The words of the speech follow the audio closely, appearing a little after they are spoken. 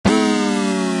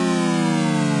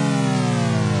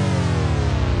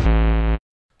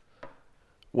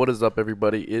What is up,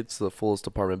 everybody? It's the Fullest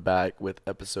Department back with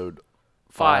episode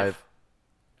 5. Five.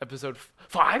 Episode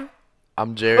 5?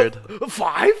 I'm Jared.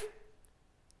 5?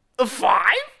 5?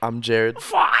 I'm Jared.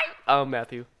 5? I'm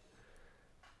Matthew.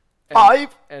 And,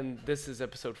 5? And this is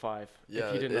episode 5. If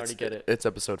you didn't already get it. It's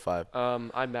episode 5.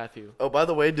 I'm Matthew. Oh, by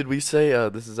the way, did we say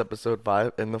this is episode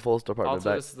 5 in the Fullest Department Also,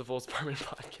 back? this is the Full Department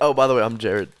podcast. Oh, by the way, I'm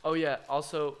Jared. Oh yeah.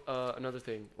 Also, another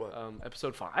thing. What?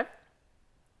 Episode 5?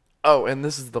 Oh, and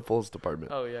this is the Fullest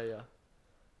Department. Oh yeah.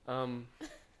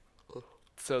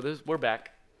 So we're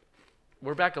back.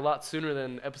 We're back a lot sooner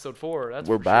than episode 4. That's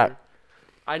We're for back. Sure.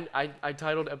 I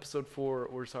titled episode 4,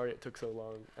 "We're sorry it took so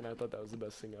long," and I thought that was the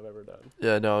best thing I've ever done.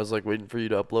 Yeah, no, I was like waiting for you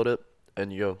to upload it,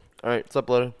 and you go, all right, it's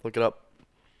uploaded. Look it up.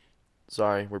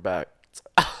 Sorry, we're back.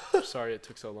 Sorry it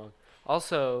took so long.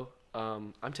 Also,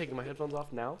 I'm taking my headphones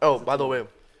off now. Oh, by the way,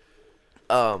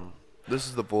 this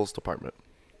is the Fullest Department.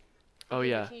 Oh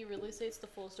yeah. Can you really say it's the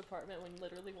fullest department when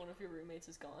literally one of your roommates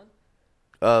is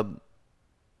gone?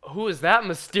 Who is that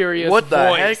mysterious What the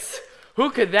voice? Who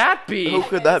could that be? Who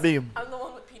could that be? I'm the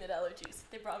one with peanut allergies.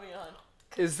 They brought me on.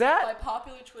 Is By that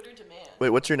popular Twitter demand.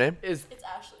 Wait, what's your name? is It's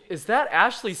Ashley. is that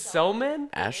Ashley Selman?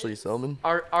 Ashley Selman.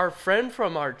 Our friend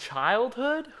from our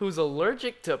childhood who's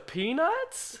allergic to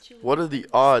peanuts? But you What are the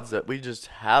odds that we just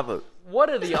have a... What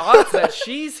are the odds that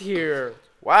she's here?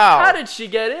 Wow. How did she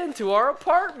get into our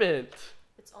apartment?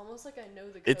 It's almost like I know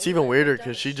the code. It's even I weirder wrote down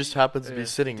because the she just street. happens to be Yeah,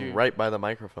 sitting dude. right by the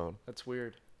microphone. That's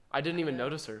weird. I didn't even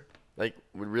notice her. Like,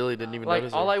 we really didn't even Like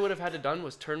notice all her. I would have had to done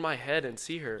was turn my head and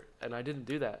see her, and I didn't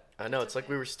do that. I know, it's like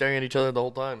we were staring at each other the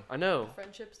whole time. I know.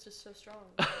 Friendship's just so strong.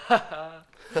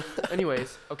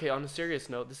 Anyways, okay, on a serious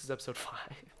note, this is episode 5.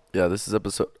 Yeah, this is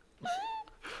episode...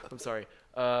 I'm sorry.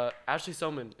 Ashley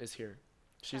Selman is here.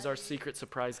 She's our secret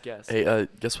surprise guest. Hey,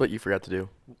 guess what you forgot to do?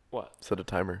 What? Set a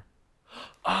timer.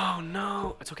 Oh,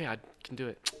 no. It's okay. I can do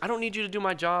it. I don't need you to do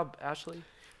my job, Ashley.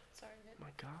 Sorry. My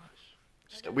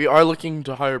gosh. We are looking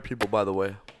to hire people, by the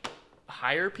way.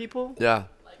 Hire people? Yeah.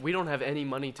 We don't have any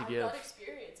money to I've give. got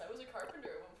experience. I was a carpenter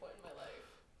at one point in my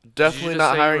life. Definitely just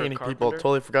not say you hiring were a any people. carpenter?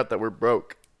 Totally forgot that we're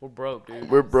broke. We're broke, dude.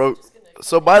 We're I was broke. just gonna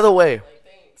So, by the way, like,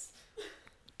 thanks.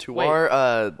 to Wait.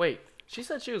 our... Wait, she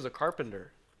said she was a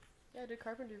carpenter. Yeah, I did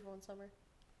carpentry for one summer.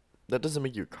 That doesn't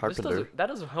make you a This carpenter. that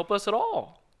doesn't help us at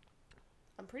all.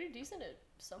 I'm pretty decent at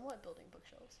somewhat building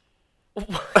bookshelves.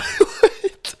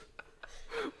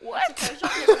 What? Surprised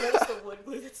you can't notice the wood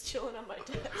glue that's chilling on my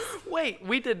desk. Wait,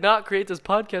 we did not create this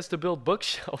podcast to build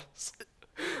bookshelves.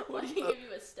 Well, I can give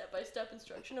you a step-by-step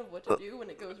instruction of what to do when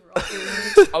it goes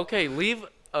wrong. Okay, leave.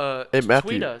 Hey, Matthew.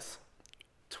 Tweet us.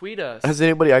 Tweet us. Has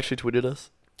anybody actually tweeted us?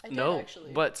 I did, No,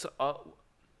 actually. but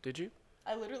did you?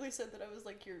 I literally said that I was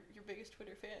like your biggest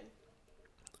Twitter fan.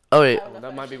 Oh, wait. I don't know if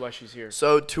That I might be should- why she's here.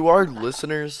 So, to our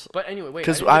listeners... But anyway, wait.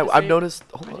 Because I didn't get to I've say- noticed...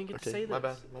 I Hold on. didn't get to Okay, say my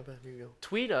bad. this. My bad. Here you go.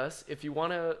 Tweet us if you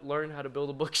want to learn how to build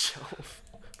a bookshelf.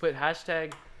 Put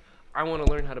hashtag I want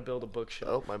to learn how to build a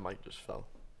bookshelf. Oh, my mic just fell.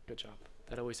 Good job.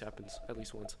 That always happens at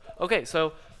least once. Okay,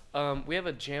 so we have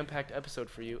a jam-packed episode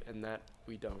for you, and that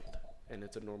we don't. And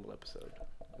it's a normal episode.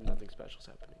 And nothing special's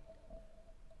happening.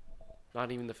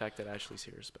 Not even the fact that Ashley's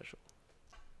here is special.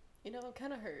 You know, I'm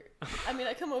kind of hurt. I mean,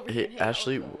 I come over Hey, here and hang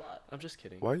Ashley, out with you a lot. I'm just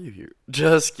kidding. Why are you here?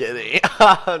 Just kidding.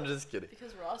 I'm just kidding.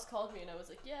 Because Ross called me and I was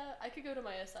like, yeah, I could go to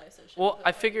my SI session. Well, but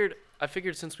I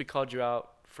figured since we called you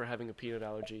out for having a peanut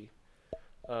allergy,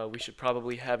 we should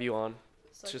probably have you on.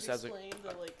 so I just could as a- explain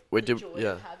the, like, Wait, the did- joy yeah.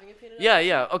 of having a peanut Yeah, allergy.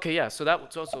 yeah. Okay, yeah. So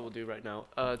that's also what we'll do right now.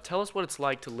 Tell us what it's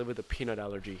like to live with a peanut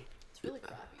allergy. It's really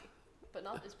crappy, but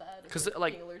not as bad as 'Cause, like,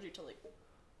 like- being allergic to like.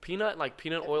 Peanut oil,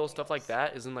 Everything stuff like else.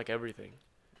 that isn't like everything.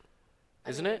 I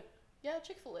Isn't mean, it? Yeah,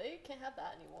 Chick-fil-A can't have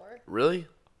that anymore. Really?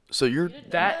 So You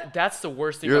didn't know That's the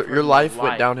worst thing. I've heard your in my life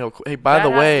went downhill. Hey, by That the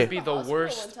has to way, be I went the to hospital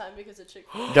worst. One time because of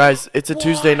Chick-fil-A. guys, it's a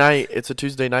Tuesday What? night. It's a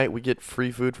Tuesday night. We get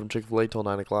free food from Chick-fil-A till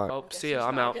 9 o'clock. Oh, Guess see ya. who's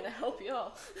I'm not out. gonna help you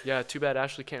out. Yeah, too bad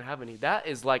Ashley can't have any. That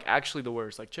is like actually the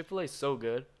worst. Like Chick-fil-A is so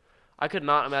good. I could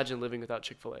not imagine living without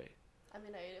Chick-fil-A. I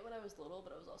mean, I ate it when I was little,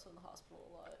 but I was also in the hospital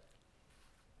a lot.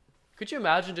 Could you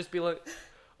imagine just be like,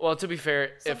 well, to be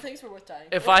fair, Some things were worth dying.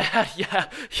 if for. I had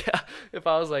if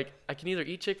I was like I can either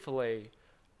eat Chick-fil-A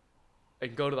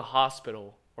and go to the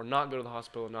hospital or not go to the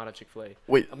hospital and not have Chick-fil-A.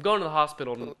 Wait, I'm going to the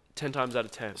hospital 10 times out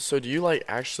of 10. so do you like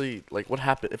actually like what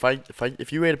happened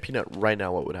if you ate a peanut right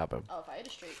now? What would happen? Oh, if I had a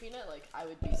straight peanut, like I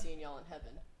would be seeing y'all in heaven.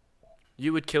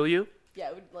 You would kill you? Yeah,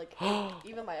 it would like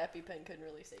even my EpiPen couldn't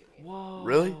really save me. Whoa.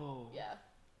 Really? Yeah.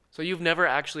 So you've never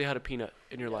actually had a peanut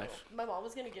in your No. life? My mom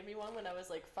was gonna give me one when I was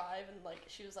like 5, and like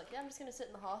she was like, "Yeah, I'm just gonna sit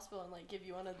in the hospital and like give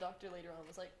you one." And the doctor later on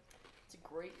was like, "It's a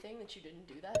great thing that you didn't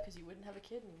do that because you wouldn't have a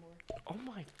kid anymore." Oh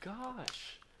my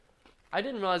gosh. I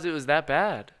didn't realize it was that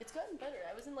bad. It's gotten better.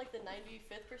 I was in like the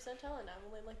 95th percentile, and now I'm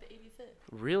only in like the 85th.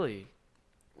 Really?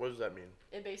 What does that mean?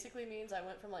 It basically means I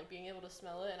went from like being able to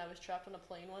smell it, and I was trapped on a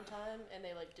plane one time, and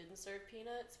they like didn't serve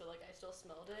peanuts, but like I still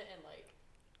smelled it, and like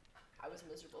I was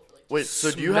miserable for like. Wait, so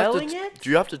do you have to Smelling it? do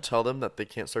you have to tell them that they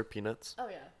can't serve peanuts Oh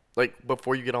yeah, like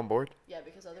before you get on board? yeah.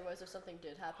 Because otherwise, if something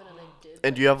did happen and they did.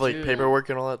 And do you have like Dude. paperwork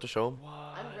and all that to show them? What?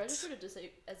 I'm registered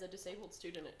as a disabled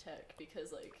student at Tech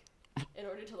because like, in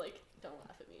order to like, don't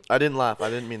laugh at me. I didn't laugh. I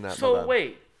didn't mean that. my So bad.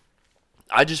 wait,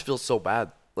 I just feel so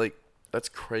bad. Like that's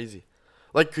crazy.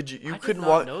 Like could you I did couldn't not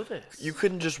walk know this. you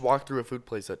couldn't just walk through a food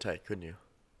place at Tech, couldn't you?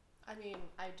 I mean,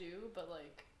 I do, but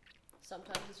like,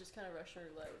 sometimes it's just kind of Russian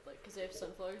roulette. Like, cause they have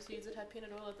sunflower seeds that have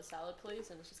peanut oil at the salad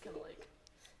place, and it's just kind of like,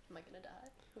 am I gonna die?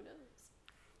 Who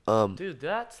knows? Dude,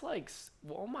 that's like,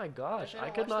 oh my gosh, Like, I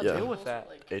don't could watch not the deal rules, with that.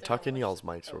 like, Hey, they tuck don't in watch- y'all's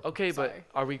mics. Oh, Okay, but sorry.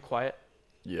 are we quiet?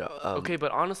 Yeah. Okay,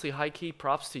 but honestly, high key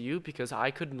props to you because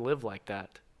I couldn't live like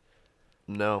that.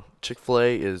 No,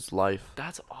 Chick-fil-A is life.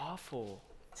 That's awful.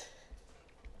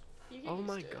 You get Oh used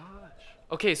my to it. gosh.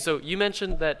 Okay, so you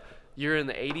mentioned that you're in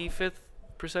the 85th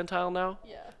percentile now.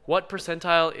 Yeah, What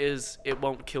percentile is it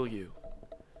won't kill you?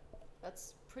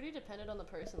 that's pretty dependent on the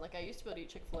person. Like, I used to be able to eat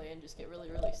Chick-fil-A and just get really,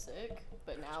 really sick,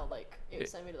 but now like it would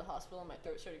send me to the hospital and my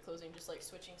throat started closing. Just like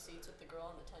switching seats with the girl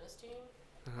on the tennis team.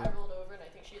 I rolled over and I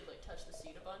think she had like touched the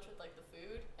seat a bunch with like the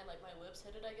food, and like my lips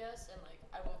hit it, I guess. And like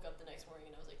I woke up the next morning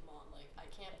and I was like, Mom, like I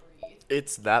can't breathe.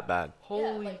 It's that bad.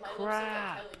 Holy yeah, like, my lips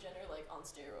crap. look like Kylie Jenner, like on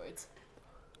steroids.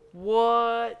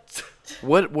 What?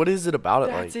 What is it about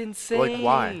it That's like? insane. Like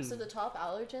why? So the top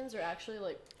allergens are actually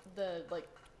like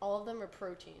all of them are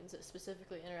proteins that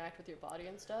specifically interact with your body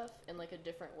and stuff in like a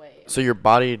different way. So your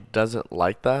body doesn't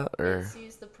like that, It or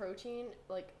sees the protein,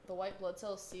 like the white blood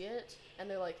cells see it, and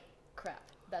they're like, crap,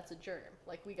 that's a germ.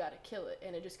 Like we gotta kill it,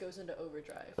 and it just goes into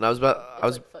overdrive. and I was about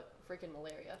It's like freaking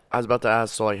malaria. I was about to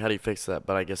ask, so like how do you fix that?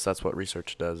 But I guess that's what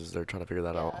research does, is they're trying to figure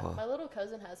that Yeah, out, huh? my little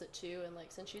cousin has it too, and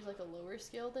like since she's like a lower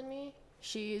scale than me,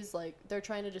 she's like they're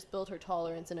trying to just build her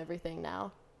tolerance and everything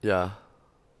now. Yeah.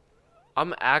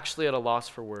 I'm actually at a loss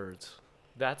for words.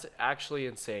 That's actually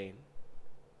insane.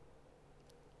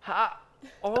 Ha!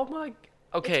 Oh my.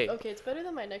 Okay. It's better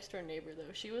than my next door neighbor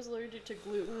though. She was allergic to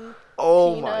gluten.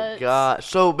 Oh my Peanuts, god.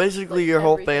 So basically like, your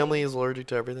whole everything. family is allergic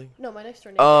to everything? No, my next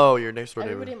door neighbor. Oh, your next door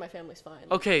Everybody neighbor. in my family's fine.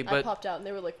 Okay, I but popped out and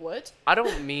they were like, "What?" I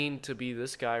don't mean to be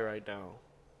this guy right now,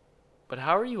 but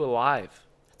how are you alive?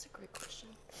 That's a great question.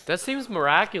 That seems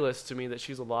miraculous to me that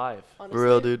she's alive. Honestly,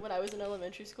 Real, dude. when I was in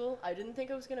elementary school, I didn't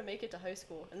think I was gonna make it to high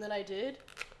school, and then I did,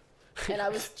 and I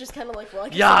was just kind of like, "Well, I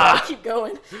guess Yeah. I gotta keep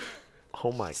going."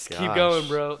 Oh my god. Keep going,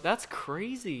 bro. That's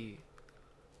crazy.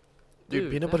 Dude,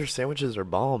 peanut butter sandwiches are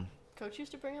bomb. Coach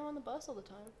used to bring him on the bus all the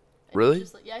time. And he was Really?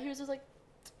 just like, yeah, he was just like,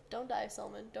 "Don't die,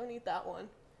 Selman. Don't eat that one."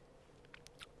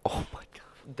 Oh my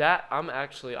god. That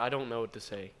I don't know what to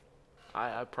say.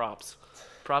 I props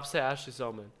to Ashley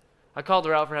Selman. I called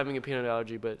her out for having a peanut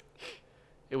allergy, but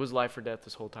it was life or death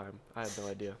this whole time. I had no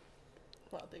idea.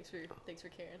 Wow, thanks for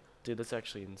caring. Dude, that's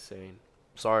actually insane.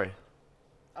 Sorry.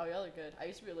 Oh, y'all are good. I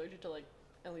used to be allergic to like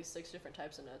at least 6 different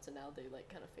types of nuts, and now they like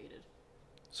kind of faded.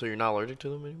 So you're not allergic to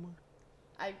them anymore?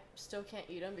 I still can't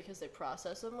eat them because they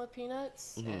process them with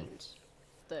peanuts, Mhm. and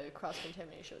the cross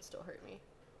contamination would still hurt me.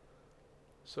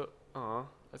 So,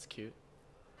 that's cute.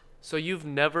 So you've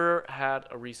never had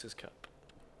a Reese's cup?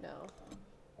 No.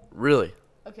 Really?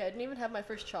 Okay, I didn't even have my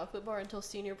first chocolate bar until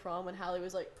senior prom when Hallie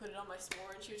was like, "Put it on my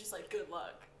s'more," and she was just like, "Good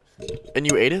luck." And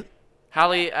you ate it?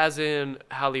 Hallie, as in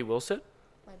Hallie Wilson?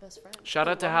 My best friend. Shout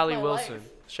The out to love of Hallie my Wilson. life.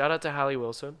 Shout out to Hallie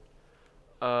Wilson.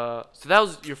 So that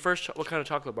was your first. What kind of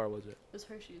chocolate bar was it? It was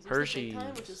Hershey's. It was the big kind,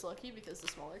 Hershey's. which is lucky because the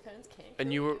smaller kinds can't.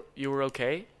 And kill you were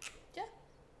okay? Yeah.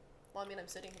 Well, I mean, I'm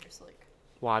sitting here, so like.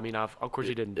 Well, I mean, of course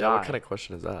you didn't Yeah, die. what kind of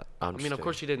question is that? I mean, of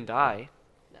course you didn't die.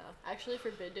 No, actually, for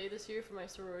bid day this year for my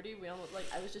sorority, we almost like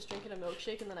I was just drinking a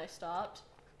milkshake and then I stopped,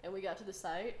 and we got to the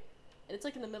site, and it's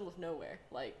like in the middle of nowhere.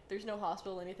 Like there's no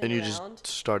hospital or anything And you around. just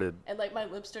started. And like my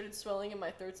lips started swelling and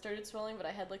my throat started swelling, but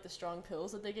I had like the strong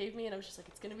pills that they gave me, and I was just like,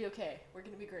 "It's gonna be okay. We're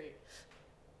gonna be great."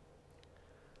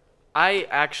 I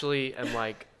actually am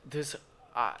like this.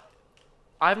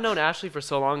 I've known Ashley for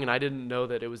so long, and I didn't know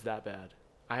that it was that bad.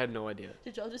 I had no idea.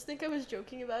 Did y'all just think I was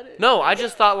joking about it? No, I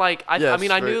just thought like I Yes,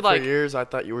 mean I for- knew for like years I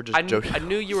thought you were just I joking.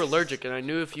 knew you were allergic, and I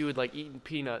knew if you had like eaten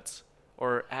peanuts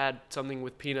or had something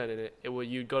with peanut in it,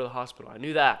 you'd go to the hospital. I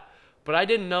knew that, but I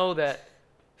didn't know that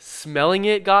smelling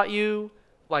it got you,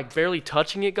 like barely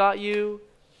touching it got you,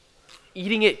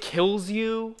 eating it kills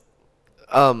you.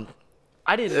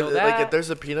 I didn't know that. Like if there's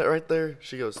a peanut right there,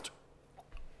 she goes,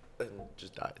 and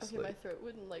just dies. Okay, like- my throat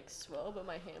wouldn't like swell, but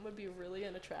my hand would be really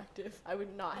unattractive. I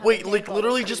would not have Wait, a like, hand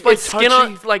literally bubble. just by It's skin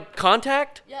on touching- like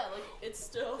contact. Yeah, like it's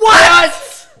still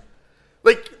What?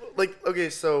 like okay,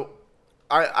 so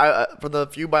I for the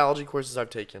few biology courses I've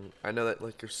taken, I know that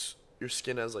like your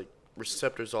skin has like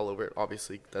receptors all over it.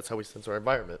 Obviously, that's how we sense our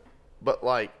environment. But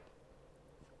like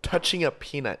touching a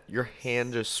peanut, your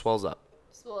hand just swells up.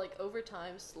 So like over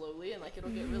time, slowly, and like it'll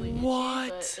get really itchy. What?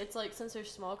 But it's like since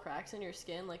there's small cracks in your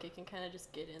skin, like it can kind of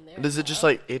just get in there. Does and it just out.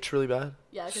 like itch really bad?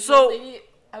 Yeah, because So- lady,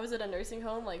 I was at a nursing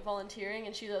home like volunteering,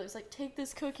 and she was like, "Take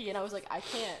this cookie," and I was like, "I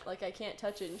can't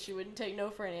touch it," and she wouldn't take no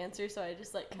for an answer, so I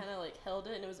just like kind of like held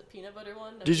it, and it was a peanut butter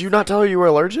one. and I Did was you just not like- tell her you were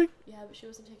allergic? Yeah, but she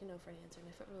wasn't taking no for an answer, and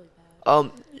I felt really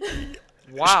bad.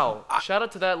 Wow. Shout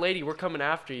out to that lady. We're coming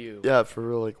after you. Yeah, for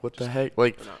real. Like, what the heck?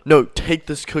 Like, no, take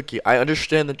this cookie. I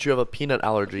understand that you have a peanut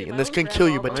allergy, Okay, and my this own can kill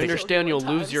you, grandma but I was take it. understand you'll one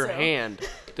time, lose your so- hand.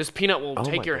 This peanut will Oh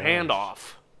take my your hand gosh.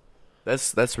 off.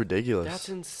 That's ridiculous. That's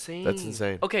insane. That's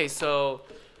insane. Okay, so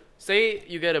say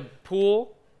you get a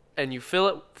pool and you fill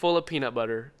it full of peanut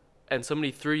butter and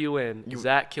somebody threw you in. Is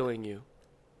that killing you?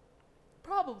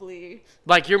 Probably.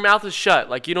 Like your mouth is shut.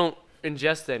 Like you don't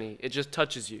ingest any. It just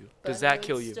touches you. But Does it that would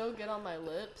kill you? Still get on my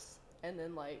lips, and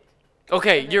then like,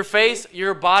 Okay, your eventually- face,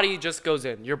 your body just goes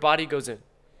in. Your body goes in.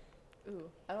 ooh,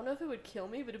 I don't know if it would kill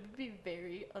me, but it would be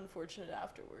very unfortunate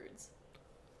afterwards.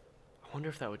 I wonder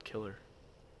if that would kill her.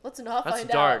 Let's not That's find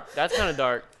dark. out. That's kind of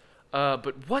dark.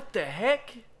 But what the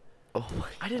heck? Oh my.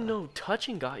 I didn't know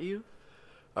touching got you.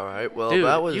 All right. Well, Dude,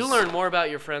 that was. you learn more about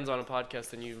your friends on a podcast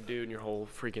than you do in your whole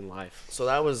freaking life. So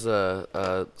that was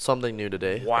something new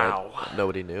today. that Wow.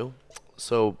 nobody knew.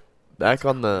 So back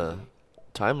on the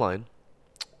timeline.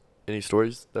 Any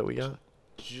stories that we got?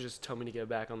 Did you just tell me to get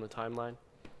back on the timeline?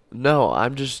 No,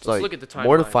 I'm just Let's like look at the timeline.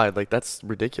 mortified. Like that's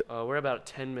ridiculous. We're about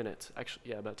 10 minutes. Actually,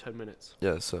 yeah, about 10 minutes.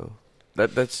 Yeah. So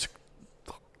that's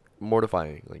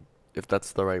mortifying. Like if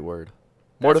that's the right word.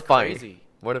 That's Mortifying. crazy.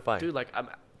 Mortifying. Dude, like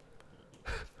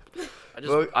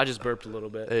Well, I just burped a little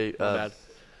bit. Hey, My bad.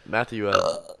 Matthew.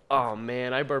 Oh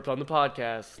man, I burped on the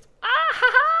podcast.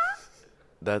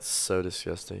 That's so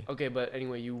disgusting. Okay, but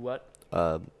anyway, you what?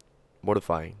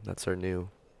 Mortifying. That's our new.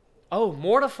 Oh,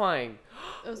 mortifying.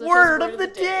 That was the Word first of the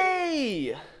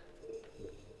day.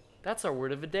 That's our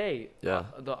word of the day. Yeah.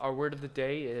 Our word of the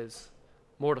day is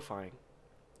mortifying.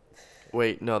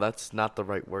 Wait, no, that's not the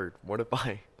right word.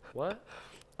 Mortifying. What?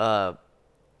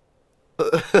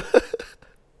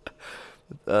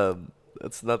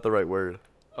 That's not the right word.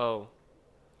 Oh.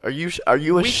 Are you We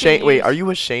can ashamed? Wait, use- are you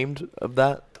ashamed of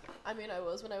that? I mean, I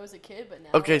was when I was a kid, but now.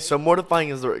 Okay, like, so mortifying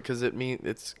is the because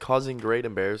it's causing great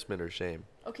embarrassment or shame.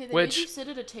 Okay, they Which- made you sit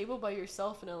at a table by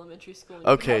yourself in elementary school. and you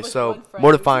could Okay, have, like, so one friend. It was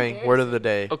mortifying word of the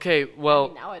embarrassing. day. Okay, I well,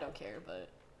 mean, now I don't care, but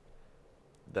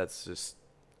That's just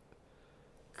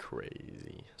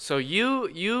crazy. so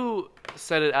you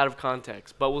said it out of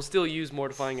context, but we'll still use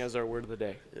mortifying as our word of the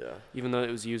day, Yeah. even though it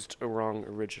was used wrong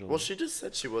originally. Well, she just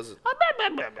said she wasn't.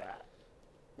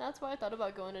 that's why I thought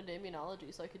about going into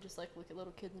immunology, so I could just like look at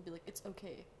little kids and be like, "It's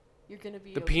okay, you're gonna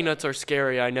be." The okay." peanuts are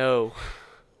scary, I know.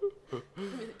 But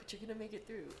you're gonna make it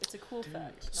through. It's a cool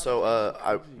fact. not So, a fact.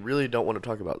 I really don't want to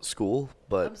talk about school, I'm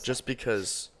but sorry. just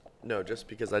because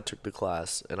I took the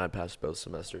class and I passed both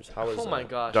semesters. How is Oh my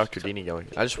gosh. Dr. Dini going?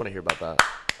 I just want to hear about that.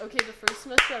 Okay, the first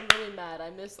semester I'm really mad.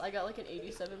 I got like an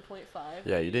 87.5.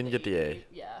 Yeah, I you need didn't get the A.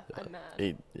 Yeah, I'm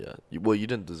mad. Yeah. Well, you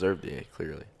didn't deserve the A,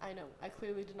 clearly. I know. I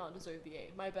clearly did not deserve the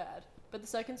A. My bad. But the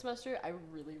second semester, I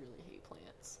really, really hate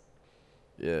plants.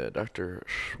 Yeah, Dr.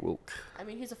 Schwilk. I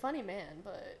mean, he's a funny man,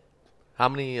 but How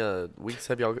many weeks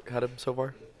have y'all had him so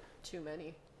far? too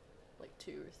many. Like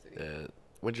 2 or 3. Yeah.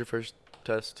 When's your first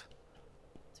test?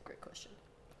 It's a great question.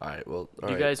 All right. Well,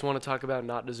 Do you guys want to talk about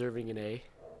not deserving an A?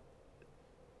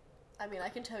 I mean, I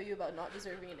can tell you about not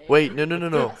deserving an A. Wait, no.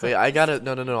 Yeah. Wait, I got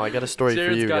I got a story for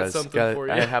Jared's you got guys. something for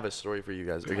you. I have a story for you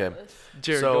guys. Tell Okay. us.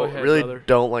 Jared, So go ahead, really brother.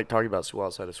 don't like talking about school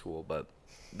outside of school, but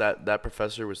that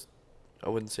professor was, I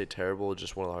wouldn't say terrible,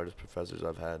 just one of the hardest professors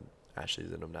I've had.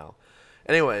 Ashley's in him now.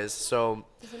 Anyways, so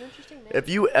He's an interesting man. if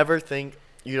you ever think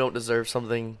you don't deserve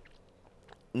something,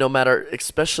 no matter,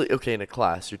 especially okay in a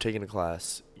class, you're taking a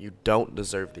class, you don't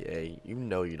deserve the A. You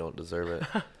know you don't deserve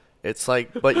it. It's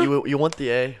like, but you want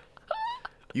the A,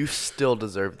 you still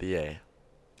deserve the A.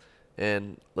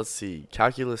 And let's see,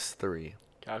 calculus 3.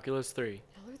 Calculus 3.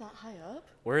 Y'all are that high up?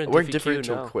 We're in We're in DFQ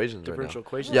differential now. equations right Differential now.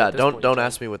 equations. Yeah, at this point in don't time.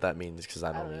 ask me what that means because I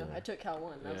I don't don't know. either. I took Cal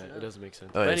 1. That Yeah, was it enough. doesn't make sense.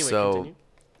 Okay, But anyway, so- continue.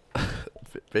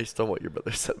 Based on what your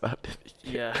brother said about it.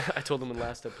 Yeah, I told them in the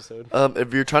last episode.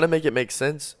 If you're trying to make it make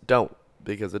sense, don't,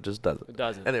 because it just doesn't. It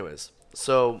doesn't. Anyways,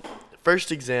 so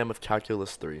first exam of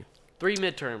calculus 3. 3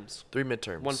 midterms. 3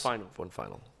 midterms. One final. One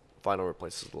final. final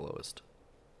replaces the lowest.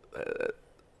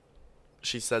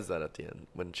 She says that at the end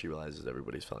when she realizes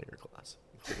everybody's failing her class,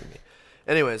 including me.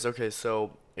 Anyways, okay,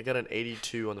 so I got an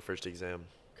 82 on the first exam.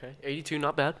 Okay, 82,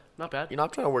 not bad, not bad. You know, I'm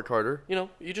trying to work harder. You know,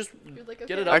 you just You're like,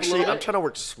 get okay, it up a Actually, little I'm bit. trying to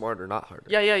work smarter, not harder.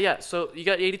 Yeah. So you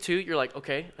got 82. You're like,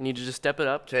 okay, I need to just step it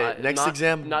up. Okay, next not,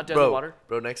 exam, not dead in the bro. water.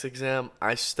 Bro, next exam,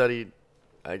 I studied.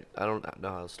 I don't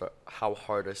know how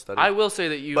hard I studied. I will say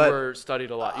that you But were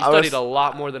studied a lot. You I was- studied a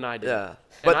lot more than I did. Yeah, And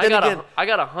but I then got again, I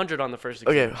got 100 on the first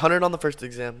exam. okay, 100 on the first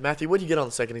exam. Matthew, what did you get on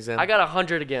the second exam? I got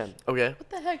 100 again. Okay. What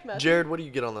the heck, man? Jared, what do you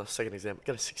get on the second exam? I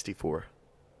got a 64.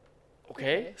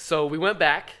 Okay, so we went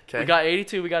back. We 'Kay. got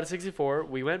 82. We got a 64.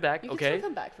 We went back. You can Okay, still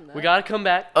come back from that. we gotta come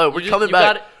back. Oh, we're You coming you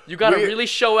back. you gotta We're- really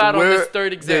show out on this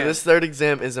third exam. Dude, this third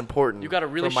exam is important. You gotta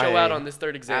really for my show out A. on this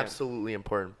third exam. Absolutely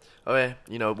important. Okay,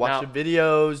 you know, watching Now-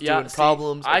 videos, Yeah, doing see,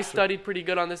 problems. I extra- studied pretty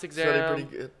good on this exam. studied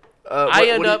pretty good. I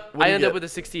end up with a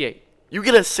 68. You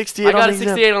get a 68 I got on a the exam?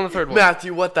 68 on the third one.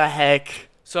 Matthew, what the heck?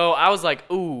 So I was like,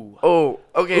 ooh. Oh,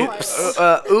 okay. Oops.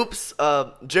 Oops.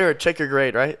 Jared, check your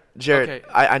grade, right? Jared, Okay.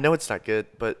 I know it's not good,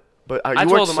 but you I worked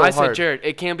told him, so I said, hard. Jared,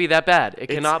 it can't be that bad. It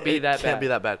cannot be that It can't bad. be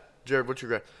that bad. Jared, what's your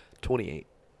grade? 28.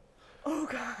 Oh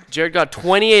god. Jared got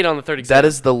 28 on the third exam. That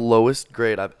is the lowest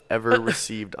grade I've ever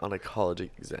received on a college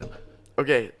exam.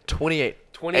 Okay,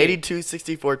 28. 28. 82,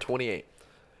 64, 28.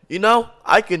 You know,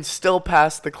 I can still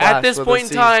pass the class. At this with a point in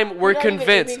C. time, we're You're not even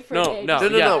convinced. aiming for No, an A. no, No,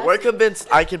 no, yeah. no. We're convinced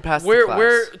I can pass the class.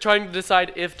 We're trying to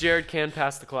decide if Jared can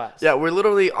pass the class. Yeah, we're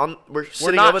literally on. We're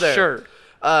sitting not over there. sure.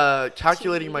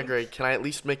 Calculating my grade. Can I at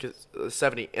least make it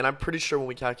 70? And I'm pretty sure when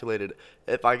we calculated,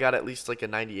 if I got at least like a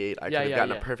 98, I could have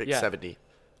gotten a perfect 70.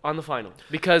 On the final.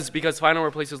 Because final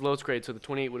replaces lowest grade, so the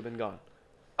 28 would have been gone.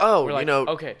 Oh, We're you like, know,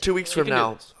 okay, 2 weeks we from can do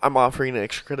now, this. I'm offering an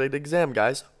extra credit exam,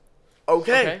 guys.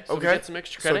 Okay. So we get some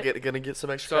extra credit. So gonna get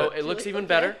some extra So credit. it looks Really? even Okay.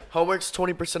 better. Homework's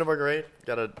 20% of our grade.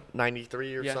 Got a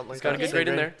 93 or Yeah, something like he's got that. a good Okay. grade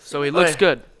in Same there. So he looks Okay.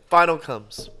 good. Final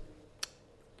comes.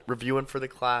 Reviewing for the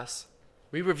class.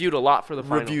 We reviewed a lot for the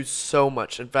final. Reviewed so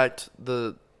much. In fact,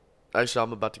 actually,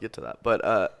 I'm about to get to that. But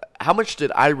how much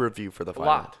did I review for the A final?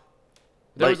 lot.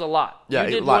 There Like- was a lot. yeah, You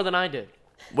a did lot. more than I did.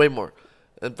 Way more.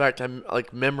 In fact, I'm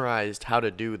like memorized how to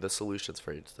do the solutions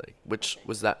for each thing. Which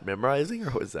was that memorizing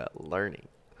or was that learning?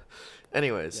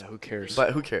 Anyways, Yeah, who cares?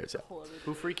 but who cares? Yeah. Whole other-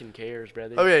 Who freaking cares,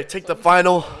 brother? Okay, take the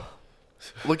final.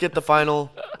 Look at the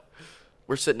final.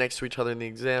 We're sitting next to each other in the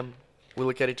exam. We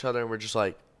look at each other and we're just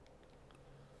like,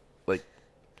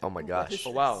 oh my gosh.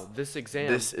 Oh, wow. This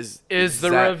exam This is the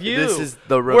exact- review. This is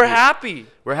the review. We're happy.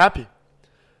 We're happy.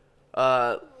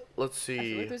 Let's I feel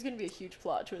see. like there's gonna be a huge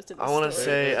plot twist in this I want to story.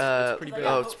 say, It's pretty big. oh,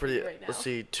 I it's hope for pretty. you right Let's now.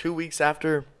 see. 2 weeks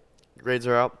after, grades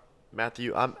are out.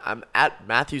 Matthew, I'm at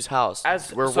Matthew's house.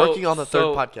 We're working on the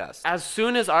third podcast. As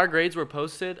soon as our grades were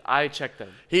posted, I checked them.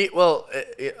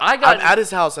 I'm at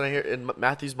his house and I hear and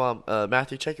Matthew's mom,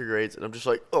 Matthew, check your grades, and I'm just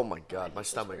like, oh my god, my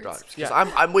stomach drops. Because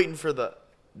Yeah. I'm waiting for the.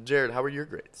 Jared, how are your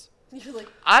grades? You're like,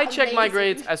 I check my amazing.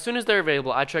 grades as soon as they're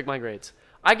available. I check my grades.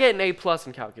 I get an A plus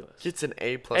in calculus. Gets an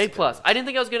A plus. A plus. I didn't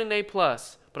think I was getting an A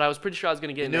plus, but I was pretty sure I was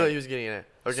gonna get You an knew A. he was getting an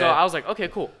A. Okay. So I was like, okay,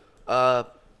 cool.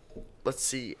 Let's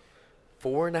see.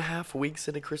 4.5 weeks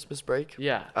into Christmas break.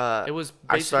 Yeah. It was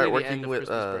I basically started the working end of with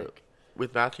Christmas break.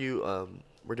 with Matthew.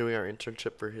 We're doing our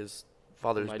internship for his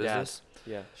father's My business.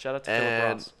 dad. Yeah. Shout out to Philip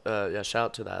And Ross. yeah, shout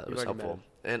out to that. It You was recommend. helpful.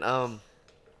 And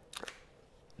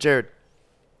Jared,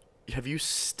 have you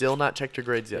still not checked your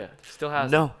grades Yeah. yet? Still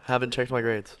has. No, haven't checked my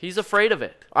grades. He's afraid of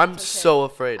it. I'm okay. so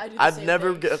afraid. I do the I've same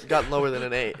never thing. gotten lower than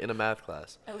an A in a math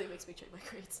class. Ellie makes me check my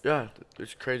grades. Yeah,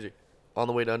 it's crazy. On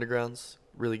the way to Undergrounds,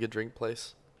 really good drink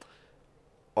place.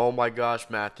 Oh my gosh,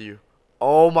 Matthew.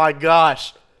 Oh my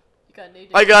gosh. You got an A.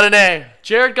 I got an A.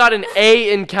 Jared got an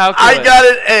A in calculus. I got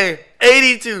an A.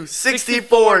 82,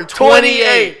 64,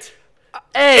 28.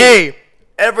 A.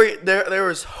 A. There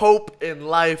is hope in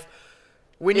life.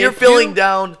 When you're If feeling you-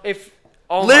 down, If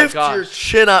oh lift my gosh. your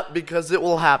chin up because it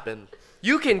will happen.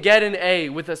 You can get an A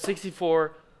with a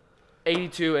 64,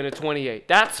 82, and a 28.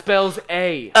 That spells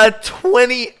A. A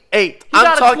 28.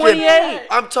 got a 28.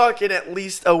 I'm talking at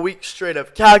least a week straight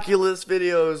of calculus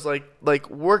videos, like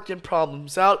working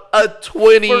problems out. A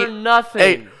 20. For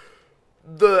nothing.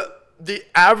 The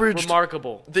average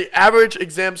Remarkable. the average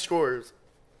exam scores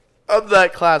of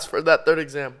that class for that third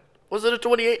exam. Was it a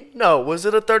 28? No. Was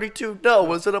it a 32? No.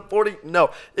 Was it a 40? No.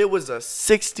 It was a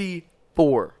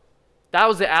 64. That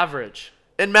was the average.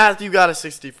 And Matthew got a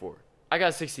 64. I got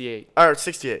a 68. Or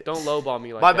 68. Don't lowball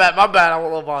me like My that. bad. My bad. I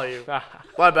won't love you.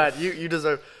 My bad. You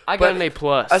deserve. I but got an A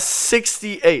plus. A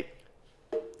 68.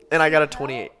 And I got a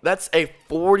 28. That's a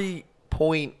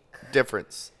 40-point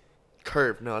difference.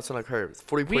 Curve. No, that's not a curve. It's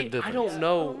 40-point difference. I don't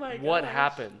know Oh my what gosh.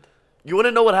 happened. You want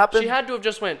to know what happened? She had to have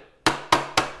just went,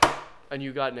 and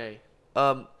you got an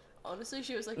A. Honestly,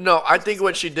 she was like. No, I think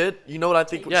what she did. You know what I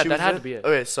think? Yeah, she that was had did? to be it.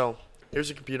 Okay, so here's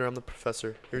the computer. I'm the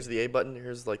professor. Here's the A button.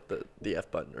 Here's like the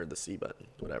F button or the C button,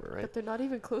 whatever, right? But they're not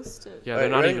even close to. Yeah, Alright, they're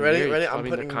not ready, even ready, near ready. each- I I'm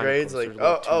mean, they're putting kinda grades close. like, They're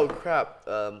like oh two. crap.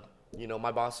 You know,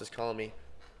 my boss is calling me.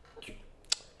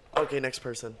 Okay, next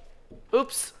person.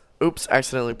 Oops. Oops,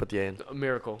 accidentally put the A in. A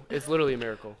miracle. It's literally a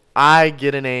miracle. I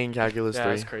get an A in calculus Yeah,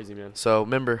 3. that's crazy, man. So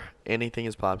remember, anything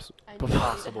is possible. I need to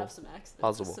Possible. have some accidents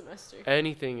Possible. this semester.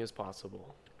 Anything is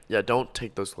possible. Yeah, don't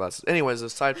take those classes. Anyways,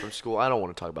 aside from school, I don't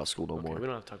want to talk about school no Okay, more. we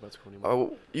don't have to talk about school anymore.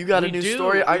 Oh, you got we a new do,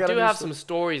 story? I got we a do new have sto- some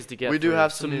stories to get We do through.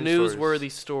 have some news stories.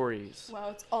 newsworthy stories. Wow,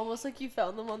 it's almost like you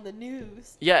found them on the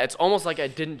news. Yeah, it's almost like I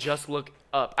didn't just look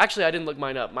up. Actually, I didn't look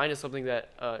mine up. Mine is something that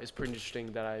is pretty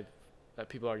interesting that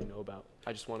people already know about.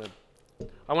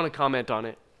 I want to comment on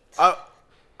it.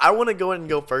 I want to go ahead and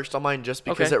go first on mine just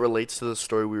because Okay. it relates to the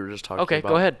story we were just talking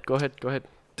about. Okay, go ahead.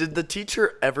 Did the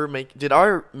teacher ever did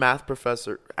our math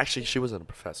professor, actually she wasn't a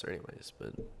professor anyways,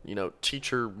 but you know,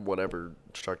 teacher, whatever,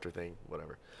 instructor thing,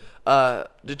 whatever.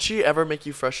 Did she ever make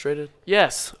you frustrated?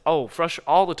 Yes. Oh,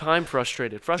 all the time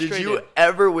frustrated. Did you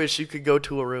ever wish you could go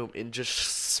to a room and just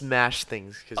smash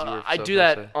things? Cause you were I so do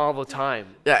that frustrated? all the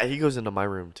time. Yeah, he goes into my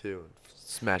room too and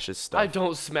smashes stuff. I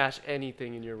don't smash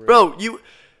anything in your room. Bro,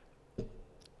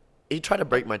 he tried to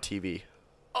break my TV.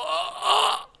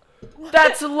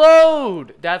 That's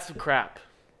load. That's crap.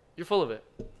 You're full of it.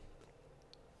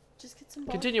 Just get some.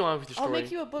 Continue on with your I'll story.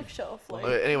 make you a bookshelf. Like.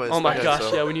 Okay, anyways. Oh my okay, gosh,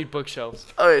 so- yeah, we need bookshelves.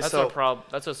 Okay, That's so a problem.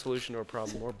 That's a solution to a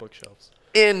problem. More bookshelves.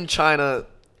 in China,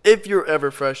 if you're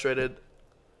ever frustrated,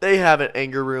 they have an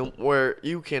anger room where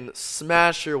you can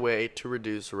smash your way to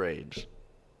reduce rage.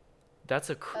 That's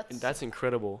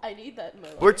incredible. I need that in my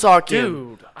life. We're talking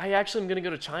Dude, I actually am gonna go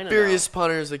to China furious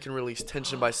punters that can release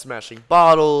tension by smashing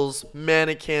bottles,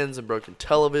 mannequins, and broken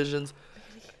televisions.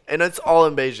 And it's all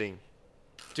in Beijing. now.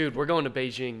 Dude, we're going to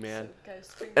Beijing, man. Guys,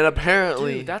 drink And more.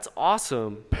 apparently, Dude, that's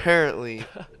awesome.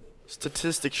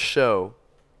 statistics show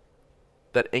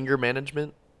that anger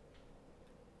management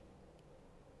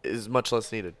is much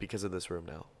less needed because of this room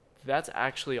now. That's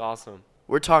actually awesome.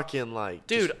 We're talking like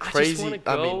Dude, just I crazy. just want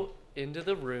to I go mean, into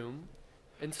the room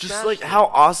and just smash like them. how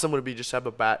awesome would it be just to have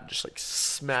a bat just like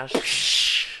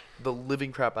smash the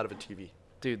living crap out of a TV.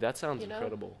 Dude, that sounds You know?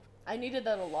 incredible. I needed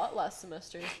that a lot last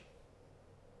semester.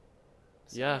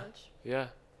 So Yeah. much. Yeah.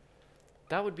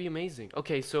 That would be amazing.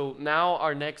 Okay, so now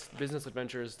our next business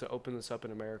adventure is to open this up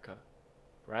in America,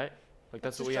 right? Like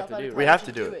that's Let's what we just have to drop out do. of We college have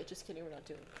and to do do it. Just kidding, we're not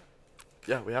doing it.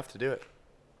 Yeah, we have to do it.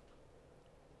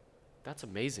 That's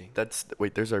amazing.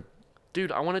 Wait, there's our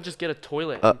Dude, I want to just get a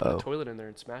toilet and put Uh-oh. a toilet in there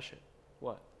and smash it.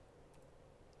 What?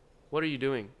 What are you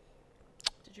doing?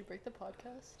 Did you break the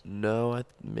podcast? No, I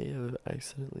may have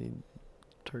accidentally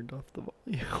turned off the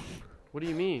volume. What do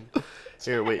you mean?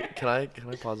 Here, wait, can I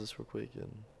pause this real quick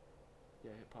and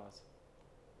Yeah, hit pause.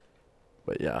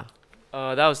 but yeah.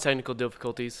 That was technical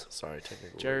difficulties. Sorry,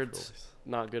 technical Jared's difficulties.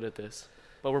 not good at this,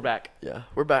 but we're back. Yeah,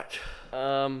 we're back.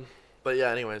 Um, But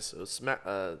yeah, anyways,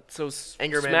 so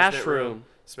anger Smash management Room.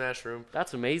 Smash room.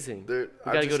 That's amazing. There,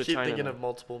 We I gotta just go to keep China thinking now. of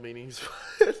multiple meanings.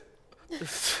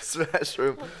 Smash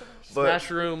room, but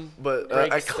Smash Room. but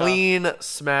break a stuff. clean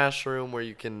smash room where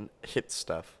you can hit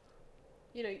stuff.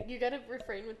 You know, you gotta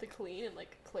refrain with the clean and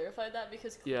like clarify that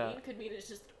because clean Yeah. could mean it's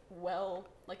just well,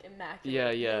 like immaculate. Yeah,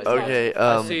 You know, yeah. it's not Okay, just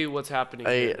I um, see what's happening A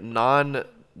here.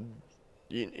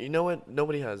 you know what?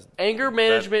 Nobody has Anger that-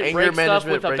 management. anger Break stuff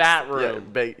management with a breaks- bat Yeah,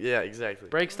 room. yeah, exactly.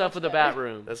 Break stuff with a Much bat better.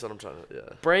 room. That's what I'm trying to.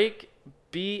 Yeah. Break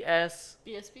BS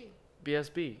BSB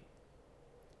BSB.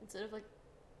 instead of like,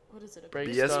 what is it? A Break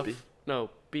BSB. stuff. No,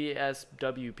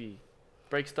 BSWB.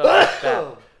 Break stuff with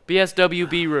bat.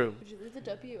 BSWB room. Would you leave the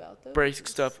W out though? Break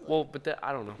It's stuff. like- Well, but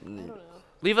I don't know. I don't know.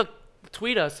 Leave a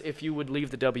tweet us if you would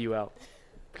leave the W out.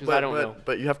 Because I don't know.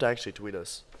 But you have to actually tweet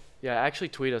us. Yeah, actually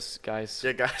tweet us, guys.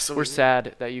 Yeah, guys. So We're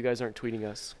sad that you guys aren't tweeting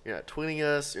us. You're not tweeting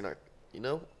us. You're not. You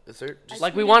know? Is there? Just,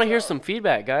 Like we tweeted want to hear y'all. some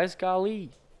feedback, guys. Golly.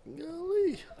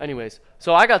 golly. Anyways,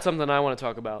 so I got something I want to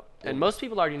talk about, and most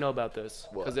people already know about this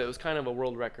What? because it was kind of a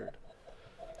world record.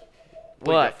 What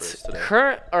do you got But for us today?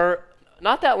 current or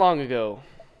not that long ago,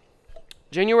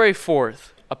 January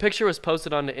 4th, a picture was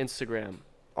posted onto Instagram.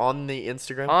 On the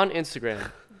Instagram. On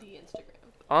Instagram, The Instagram.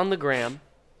 on the gram,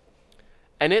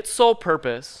 and its sole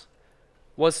purpose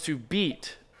was to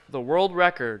beat the world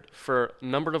record for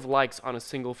number of likes on a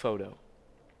single photo.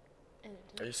 And it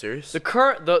Are did. you serious?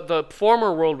 The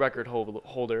former world record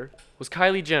holder was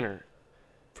Kylie Jenner.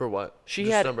 For what? She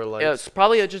Just had number of likes. it's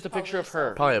probably just a Probably picture of so.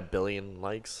 her. Probably 1 billion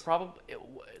likes. Probably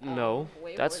no.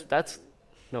 way That's more that's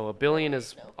no. 1 billion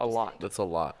is No, a just lot. kidding. That's a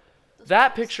lot.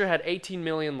 That picture had 18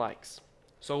 million likes.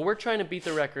 So we're trying to beat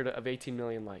the record of 18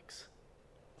 million likes.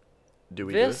 Do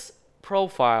we This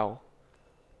profile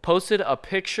posted a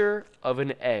picture of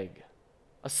an egg.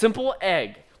 A simple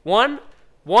egg. One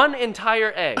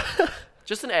entire egg.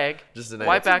 Just an egg. Just an egg.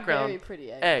 White It's a background. very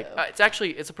pretty egg. Egg. though.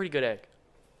 It's a pretty good egg.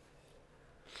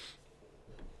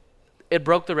 It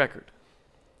broke the record. do?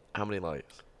 How many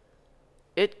likes?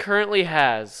 It currently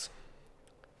has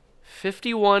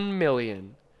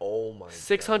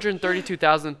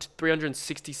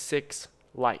 51,632,366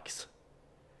 likes.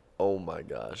 Oh my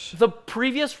gosh. The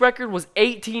previous record was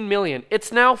 18 million.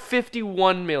 It's now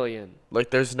 51 million.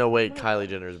 Like, there's no way Kylie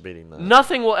Jenner is beating that.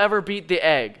 Nothing will ever beat the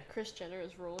egg. Kris Jenner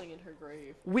is rolling in her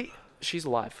grave. She's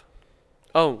alive.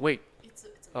 Oh, wait. It's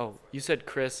Oh, you said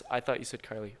Chris. I thought you said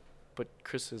Kylie. But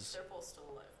Chris is. They're both still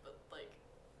alive, but like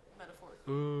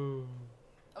metaphorically.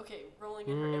 Okay, rolling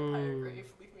in her empire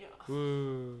grave. Leave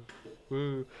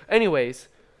me off. Anyways,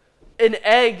 an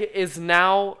egg is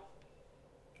now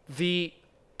the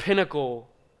pinnacle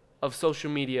of social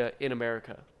media in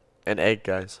America. An egg,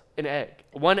 guys. An egg.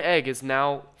 One egg is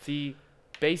now the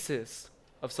basis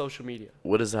of social media.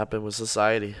 What has happened with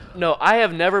society? No, I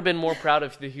have never been more proud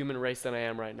of the human race than I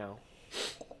am right now.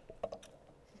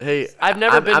 Hey, I've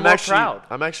never been I'm more actually, proud.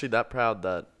 I'm actually that proud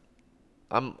that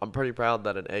I'm pretty proud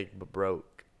that an egg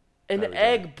broke. An Kylie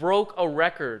egg Jenner. broke a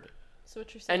record, So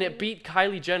what you're saying? and it beat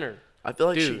Kylie Jenner. I feel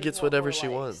like she Dude. gets Want whatever more she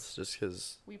likes. wants just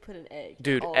because. We put an egg. in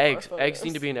Dude, all of our eggs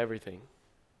need to photos. be in everything.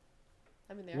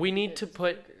 I mean, they We already need did to this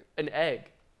put food group. an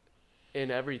egg in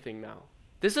everything now.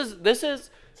 This is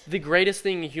the greatest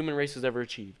thing the human race has ever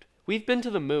achieved. We've been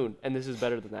to the moon, and this is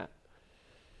better than that.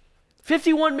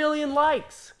 51 million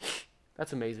likes.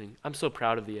 That's amazing. I'm so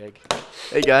proud of the egg.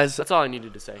 Hey guys, That's all I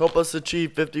needed to say. help us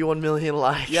achieve 51 million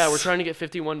likes. Yeah, we're trying to get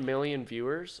 51 million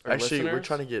viewers or Actually, listeners. we're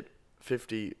trying to get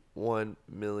 51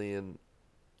 million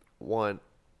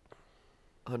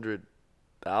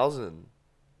 100,000.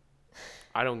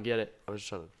 I don't get it. I was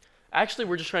trying to. Actually,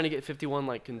 we're just trying to get 51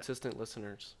 like consistent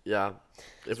listeners. Yeah.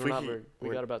 'Cause If we're we not could- very, we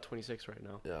we're- got about 26 right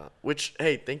now. Yeah. Which,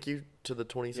 hey, thank you to the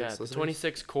 26 Yeah, the listeners.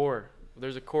 26 core.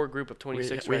 There's a core group of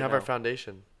 26 we right have now. our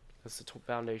foundation. That's the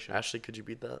foundation. Ashley, could you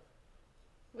beat that?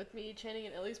 With me, Channing,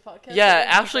 and Ellie's podcast. Yeah, and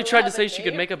Ashley people tried to have say a she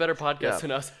could name. make a better podcast Yeah.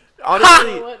 than us. Honestly,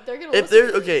 You know what? They're gonna if listen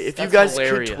there, to okay, this. if you That's guys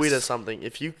hilarious. could tweet us something,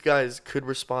 if you guys could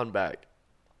respond back,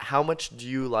 how much do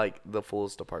you like the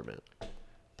fullest department?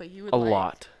 But you would A like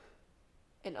lot.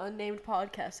 an unnamed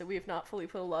podcast that we have not fully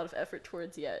put a lot of effort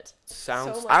towards yet.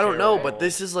 Sounds So much I don't know, terrible. but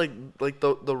this is like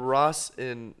the Ross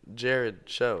and Jared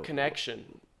show.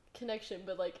 connection. Connection,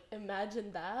 but like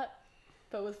imagine that,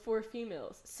 but with 4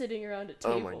 females sitting around a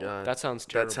table. Oh my god. That sounds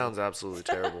terrible. That sounds absolutely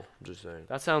terrible. I'm just saying.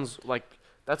 That sounds like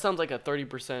a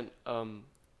 30%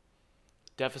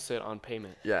 deficit on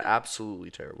payment Yeah,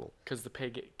 absolutely terrible. because the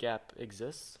gap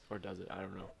exists, or does it? I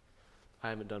don't know. I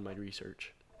haven't done my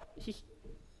research.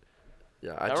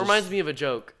 Yeah, That reminds me of a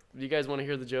joke. Do you guys want to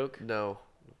hear the joke? No.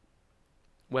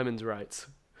 Women's rights.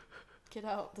 Get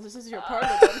out. This is your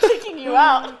parliament. I'm kicking you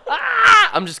out.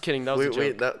 I'm just kidding. That was a joke.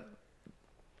 Wait,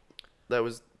 that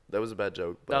was a bad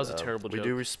joke. That was but, a terrible We joke.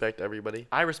 do respect everybody.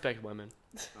 I respect women.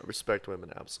 I respect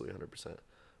women absolutely 100%.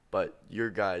 But your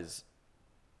guys'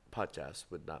 podcast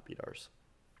would not beat ours.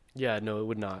 Yeah, no, it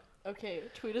would not. Okay,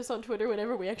 tweet us on Twitter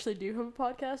whenever we actually do have a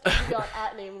podcast. We got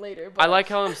at name later. But I like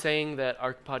how I'm saying that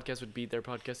our podcast would beat their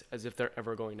podcast as if they're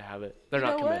ever going to have it. They're You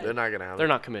not know what? committed. They're not gonna have They're it.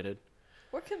 not committed.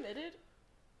 we're committed.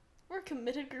 We're a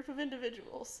committed group of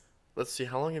individuals. Let's see.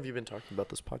 How long have you been talking about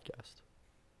this podcast?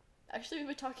 Actually, we've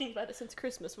been talking about it since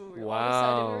Christmas when we were all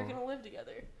deciding we were Wow. gonna live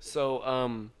together.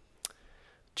 So,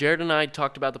 Jared and I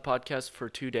talked about the podcast for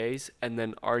 2 days and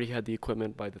then already had the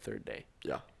equipment by the 3rd day.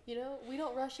 Yeah. You know, we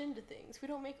don't rush into things. We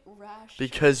don't make rash.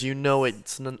 Because you know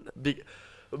it's not.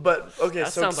 But okay,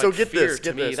 That so sounds so like get fear this. to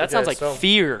Get me. this. That okay, sounds like so,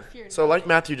 fear. Fear So like nothing.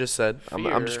 Matthew just said, I'm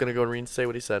just Fear. gonna go and say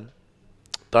what he said.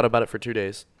 Thought about it for 2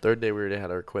 days. 3rd day we already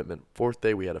had our equipment. 4th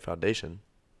day we had a foundation.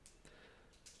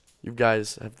 You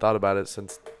guys have thought about it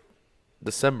since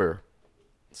December.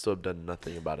 Still have done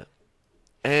nothing about it.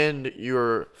 And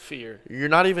you're Fear.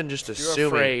 not even just You're assuming.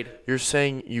 afraid. You're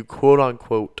saying you quote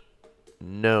unquote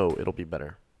know it'll be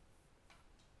better.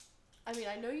 I mean,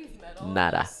 I know you've met all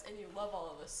Nada. of us and you love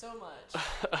all of us so much.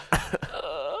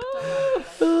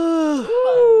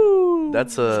 Don't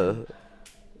That's a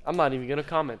I'm not even gonna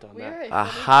comment on we that. are a funny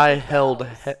high group of held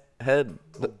pals. head.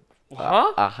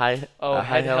 Huh? A high. Oh, a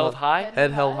head held high?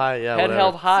 Head held high. Yeah. Head whatever.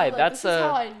 held high. See, like, That's this is how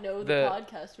a. I know the the-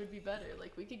 podcast would be better.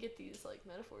 Like we could get these like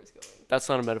metaphors going. That's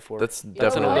not a metaphor. That's know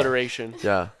That's an what? alliteration.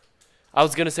 Yeah. I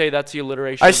was gonna say that's the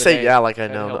alliteration. I of the say day. yeah, like I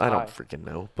Head know. held I high. don't freaking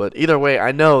know. But either way,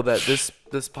 I know that this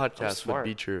podcast would smart.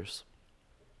 beat yours.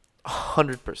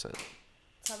 100%. Let's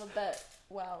have a bet.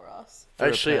 Wow, Ross. For a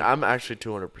Actually, pen. I'm actually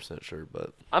 200% sure,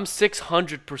 but I'm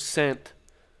 600%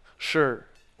 sure.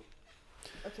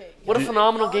 Okay. What a y'all-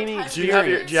 phenomenal y'all are gaming time Do you have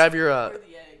your- do you have your, or the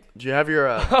egg? do you have your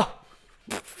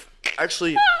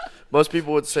actually most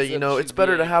people would say, She you said know, she'd it's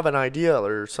better be to have an idea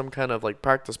or some kind of like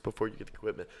practice before you get the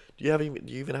equipment. Do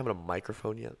you even have a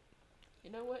microphone yet?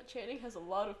 You know what? Channing has a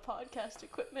lot of podcast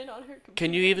equipment on her computer.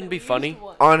 Can you even and be we used funny?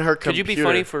 one. On her Could you computer. be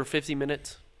funny for 50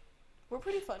 minutes? We're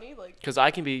pretty funny. Like, Because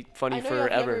I can be funny I know forever.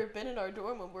 you've never been in our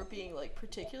dorm when we're being like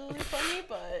particularly funny,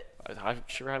 but I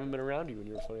sure haven't been around you when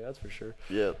you were funny, that's for sure.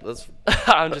 Yeah, that's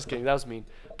I'm just kidding. That was mean.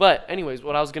 But anyways,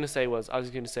 what I was gonna say was I was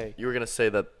gonna say you were going to say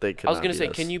that they could I was not gonna beat say,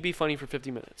 us. can you be funny for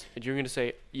 50 minutes? And you're gonna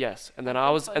say yes. And then I've I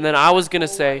been was funny and then my I was gonna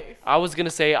whole say life.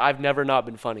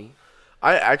 I've funny.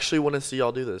 I actually want to see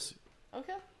y'all do this.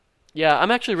 okay. Yeah, I'm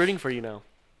actually rooting for you now.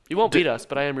 You won't Di- beat us,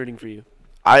 but I am rooting for you.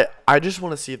 I just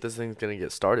want to see if this thing's going to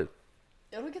get started.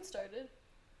 It'll get started.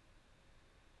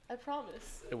 I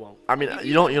promise. It won't. I mean, I'll give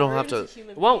you don't my you don't word have as a to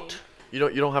human It won't. being.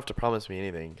 you don't have to promise me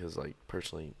anything cuz like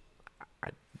personally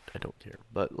I don't care.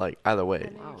 But like either I way, know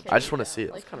you Wow. can't I just do wanna that. see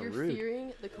it. Like, kinda you're rude.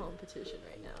 fearing the competition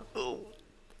right now.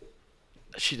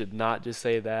 She did not just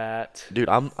say that. dude,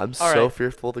 I'm All so right.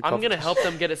 fearful of the I'm gonna competition. help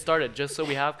them get it started just so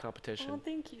we have Oh, competition.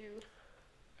 thank you.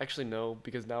 Actually, no,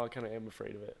 because now I kind of am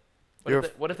afraid of it. What You're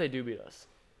if, what if they do beat us?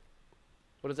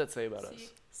 What does that say about See,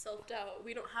 us? self-doubt.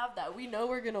 We don't have that. We know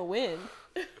we're gonna win.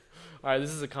 All right, this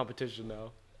is a competition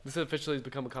now. This officially has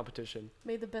become a competition.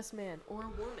 May the best man or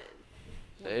woman.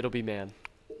 It'll be man.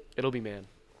 It'll be man.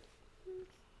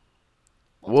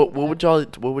 what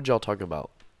would y'all talk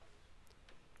about?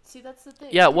 See, that's the thing.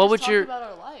 Yeah, We what just would talk your- about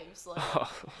our lives? Like,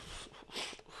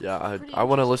 Yeah, Pretty I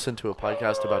want to interesting. listen to a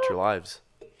podcast about your lives.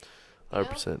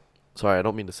 100%. Sorry, I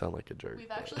don't mean to sound like a jerk. we've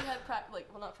actually had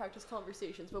not practice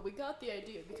conversations, but we got the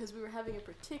idea because we were having a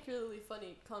particularly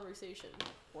funny conversation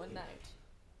one night.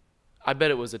 I bet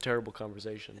it was a terrible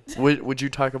conversation. Would you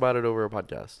talk about it over a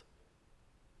podcast?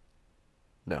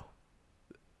 No.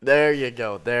 There you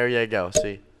go. There you go.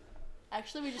 See,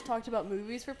 Actually, we just talked about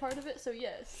movies for part of it, so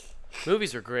yes,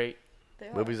 Movies are great. they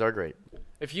are. movies are great.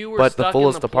 If you were But the stuck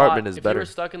fullest in the department plot, is if you better. were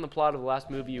stuck in the plot of the last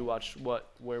movie you watched,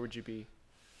 where would you be?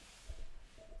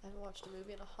 I haven't watched a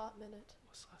movie in a hot minute.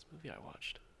 What's the last movie I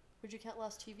watched? Would you count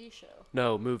last TV show?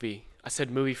 No, movie. I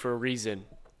said movie for a reason.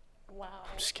 Wow.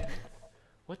 I'm just kidding.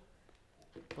 What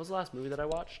was the last movie that I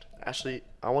watched? Actually,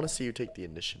 I want to see you take the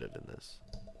initiative in this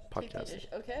Take the podcast. dish.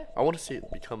 Okay. I want to see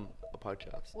it become a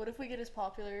podcast. What if we get as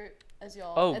popular as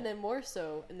y'all, Oh. and then more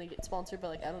so, and they get sponsored by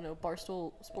like I don't know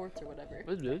Barstool Sports or whatever?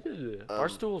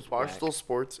 Barstool's Barstool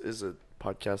Sports is a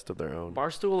podcast of their own.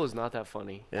 Barstool is not that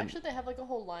funny. And Actually, they have like a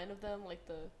whole line of them. Like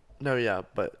no, yeah,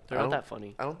 but They're I not don't, that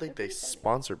funny. I don't think They're they pretty funny.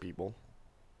 sponsor people.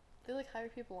 they like hire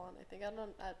people on. I think I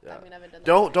don't. Yeah. I mean, I haven't done.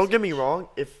 that Don't get me research. wrong.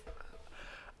 If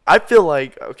I feel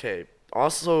like okay,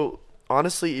 also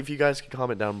honestly, if you guys could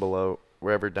comment down below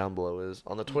wherever down below is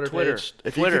on the Twitter Twitter. page,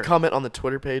 if you Twitter. could comment on the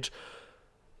Twitter page,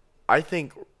 I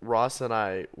think Ross and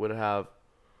I would have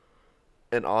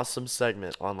an awesome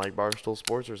segment on like Barstool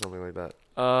Sports or something like that.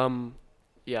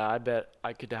 Yeah, I bet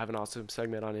I could have an awesome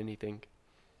segment on anything.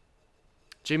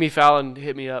 Jimmy Fallon,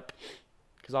 hit me up,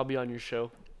 cause I'll be on your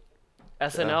show.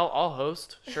 SNL, I'll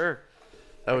host. Sure,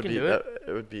 That would can be do it.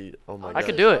 it would be oh my I god.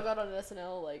 could Honestly, do if it. I got on an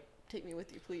SNL, like take me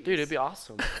with you, please. dude, it'd be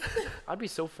awesome. I'd be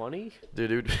so funny.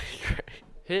 Dude, it would be great.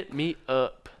 Hit me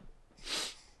up.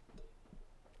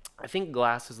 I think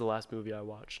Glass is the last movie I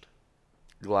watched.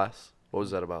 Glass. What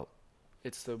was that about?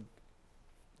 It's the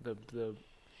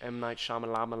M Night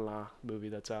Shyamalan movie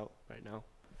that's out right now.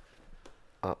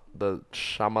 The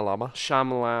Shamalama.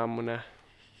 Shyamalan.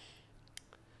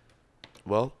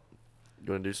 Well,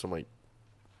 you want to do some like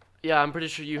Yeah, I'm pretty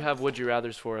sure you have Would You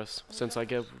Rathers for us, since I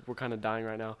guess we're kind of dying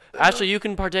right now. Ashley, you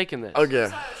can partake in this. okay. Sorry, I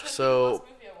was trying to think of the So last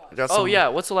movie I watched. I got Oh some- yeah,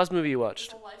 what's the last movie you It's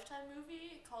watched? a Lifetime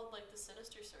movie called like The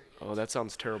Sinister Circuit. Oh, that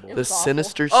sounds terrible. It The was awful.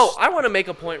 Sinister. Oh, I want to make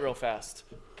a point real fast,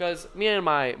 because me and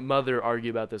my mother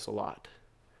argue about this a lot.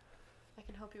 I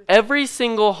can help you with Every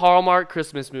single Hallmark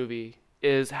Christmas movie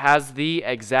has the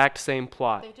exact same that.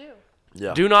 plot. They do.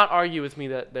 yeah. Do not argue with me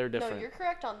that they're No, different. you're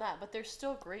correct on that, but they're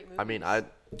still great movies. I mean, I.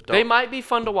 Don't, They might be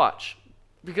fun to watch,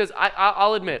 because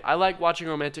I'll admit I like watching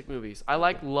romantic movies. I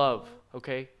like love.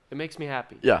 Okay, it makes me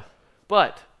happy. Yeah.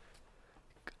 But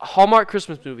Hallmark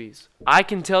Christmas movies, I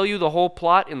can tell you the whole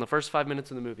plot in the first 5 minutes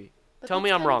of the movie. But Tell me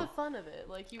that's I'm kinda wrong. The fun of it,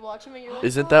 like you watch them and you're like,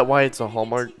 Isn't oh, that why they're it's a gonna get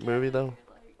Hallmark together. movie, though?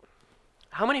 Like,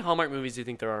 How many Hallmark movies do you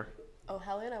think there are? oh,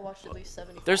 Hallie and I watched at least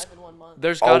 75 There's- in 1 month.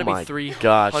 There's got to Oh be my 300,000,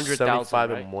 gosh, 75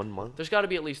 right? in 1 month. There's got to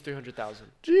be at least 300,000.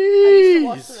 I used to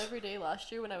watch them Jeez. every day last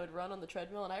year when I would run on the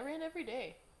treadmill, and I ran every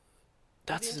day.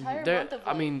 That's entire they're- month of,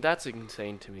 I like- mean, that's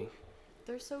insane to me.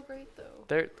 They're so great though.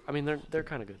 They're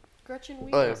kind of good. Gretchen Oh,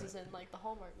 Wieners yeah. is in like the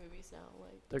Hallmark movies now.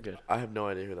 Like, They're good. I have no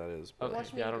idea who that is. But. Okay,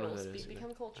 watch yeah, I Mean don't know who Girls. that is either.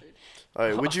 Become cultured. All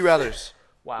right, would you rather's?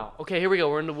 Wow. Okay, here we go.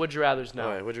 We're into would you rather's now.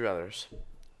 All right, would you rather's?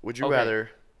 Would you Okay. rather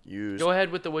use? Go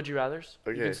ahead with the would you rather's.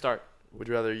 You Okay. can start. Would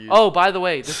you rather use? Oh, by the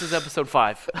way, this is episode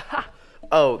 5.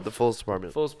 Oh, the full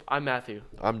department. I'm Matthew.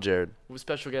 I'm Jared. With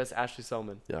special guest Ashley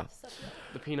Selman, Yeah.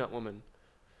 the Peanut Woman,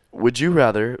 Would you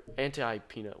rather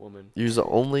anti-Peanut Woman. use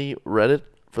only Reddit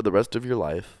for the rest of your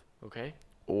life, Okay.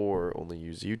 or only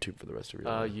use YouTube for the rest of your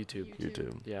life? YouTube.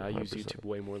 YouTube. Yeah, I use 100%. YouTube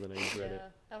way more than I use Reddit. Yeah,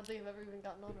 I don't think I've ever even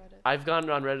gotten on Reddit. I've gotten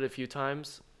on Reddit a few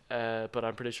times, but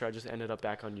I'm pretty sure I just ended up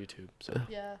back on YouTube. So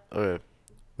Yeah. Okay.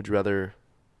 Would you rather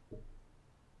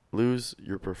lose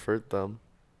your preferred thumb?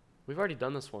 we've already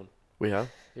done this one. We have.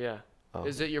 Yeah. Oh.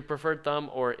 Is it your preferred thumb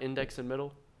or index and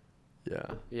middle? Yeah.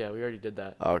 Yeah, we already did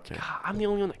that. Okay. God, I'm the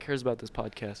only one that cares about this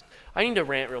podcast. I need to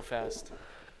rant real fast.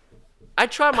 I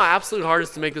try my absolute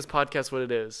hardest to make this podcast what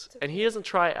it is, and he doesn't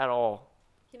try at all.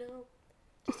 You know,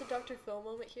 just a Dr. Phil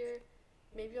moment here.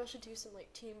 Maybe I should do some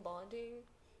like team bonding,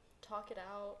 talk it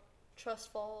out,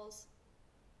 trust falls.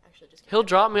 Actually, just kidding. He'll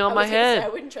drop me on I my was gonna say, I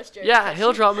head. wouldn't trust Jared. Yeah,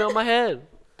 he'll drop me on my head.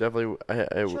 Definitely.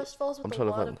 Trust falls I'm with a trying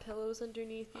to lot find. of pillows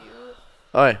underneath you.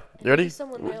 All right. and You ready? use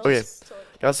someone else Okay. to,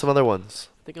 like, Got some other ones.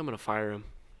 I think I'm gonna fire him.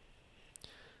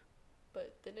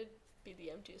 But then it'd be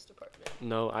the emptiest apartment.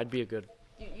 No, I'd be a good.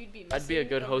 You'd be I'd be a missing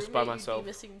good host by roommate, you'd be myself.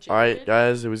 missing All right, Jared.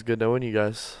 guys. It was good knowing you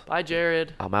guys. Bye,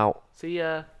 Jared. I'm out. See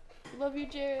ya. Love you,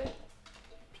 Jared.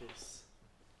 Peace.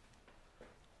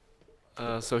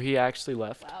 So he actually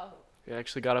left. Wow. He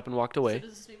actually got up and walked So away.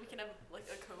 does this mean we can have like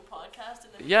a co-podcast?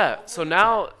 And then Yeah. So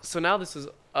now this is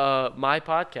my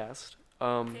podcast.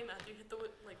 Okay, Matthew, hit the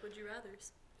would you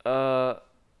rather's.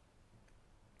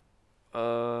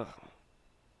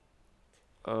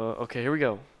 Okay, here we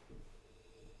go.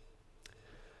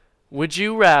 Would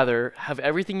you rather have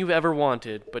everything you've ever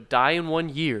wanted but die in 1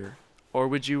 year, or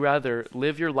would you rather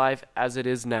live your life as it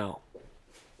is now?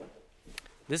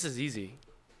 This is easy.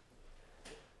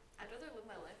 I'd rather live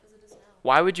my life as it is now.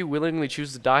 Why would you willingly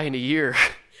choose to die in a year?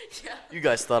 Yeah. You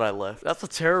guys thought I left. That's a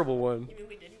terrible one. You mean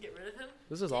we didn't get rid of him?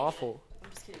 This is Dang it. awful. I'm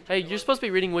just kidding. Hey, you're supposed to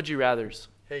be reading Would You Rathers.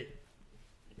 Hey,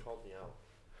 you called me out.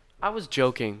 I was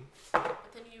joking. But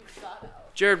then you got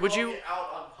out. Jared, would you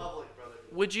out on public, brother?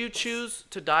 would you choose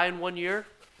to die in 1 year,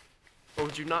 or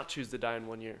would you not choose to die in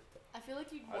 1 year? I feel like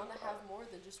you'd want to have more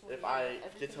than just 1 If year. I of get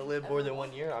everything to live you've more ever than 1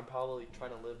 wanted. year, I'm probably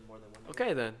trying to live more than 1 year.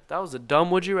 Okay then, that was a dumb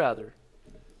Would You Rather.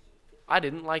 I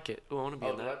didn't like it. Ooh, I want to be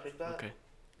Oh, in did I that. pick that? Okay.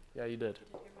 Yeah, you did.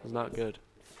 It was not good.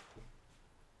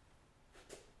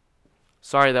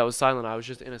 Sorry, that was silent. I was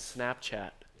just in a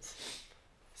Snapchat.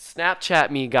 Snapchat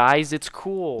me, guys. It's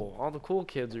cool. All the cool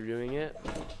kids are doing it.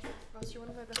 Ross, you're one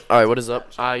of my best All right, friends what on is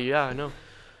up? Snapchat. Yeah, I know.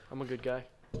 I'm a good guy.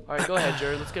 All right, go ahead,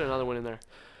 Jared. Let's get another one in there.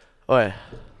 Okay.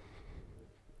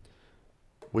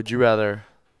 Would you rather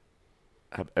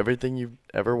have everything you've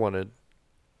ever wanted,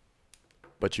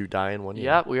 but you die in 1 year?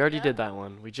 Yeah, we already Yeah. did that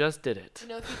one. We just did it. You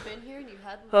know, if you've been here and you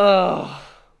had. Oh.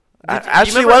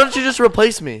 Actually, remember- why don't you just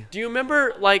replace me? Do you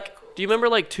remember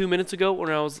like 2 minutes ago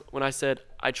when I said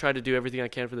I try to do everything I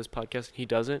can for this podcast and he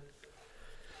doesn't?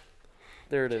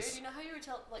 There it Jared, is. you know how you were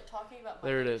talking about my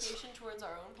There it is. dedication towards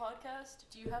our own podcast?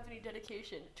 Do you have any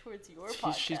dedication towards your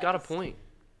podcast? She's got a point.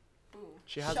 Boom.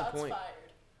 She has a Shots point.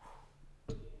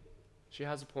 Fired. She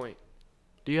has a point.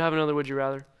 Do you have another Would You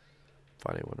Rather?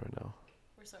 Finding one right now.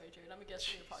 We're sorry, Jared. I'm a guest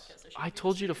on your podcast. I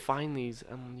told you to find these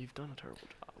and you've done a terrible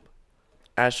job.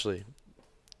 Ashley,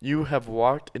 you have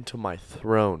walked into my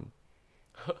throne,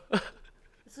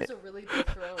 This is a really big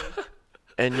throne.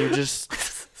 and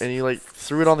you like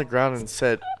threw it on the ground and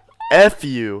said, "F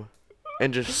you,"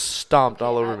 and just stomped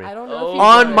all over me I don't know if Oh you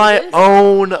on know my this,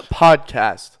 own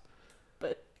podcast.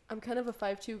 but I'm kind of a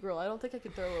 5'2" girl. I don't think I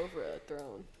could throw over a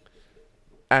throne.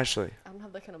 Ashley, I don't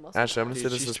have that kind of muscle. Ashley, I'm gonna Dude, say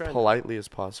this she's as trying to- politely as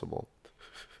possible.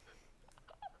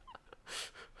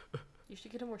 You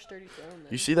should get a more sturdy throne. Then.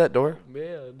 You see that door?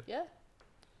 Man. Yeah.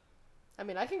 I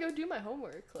mean, I can go do my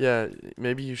homework. Like, Yeah,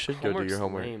 maybe you should go do Homework's your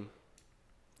homework. lame.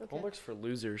 Okay. Homework's for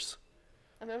losers.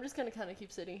 I mean, I'm just gonna kind of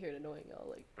keep sitting here and annoying y'all.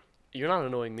 Like, You're not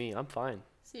annoying me. I'm fine.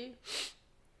 see,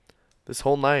 This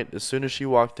whole night, as soon as she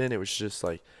walked in, it was just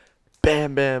like,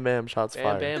 bam, bam, bam, shots Bam,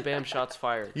 fired. bam, bam, shots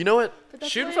fired. You know what? but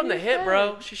that's Shooting why from I'm the your hip, bro.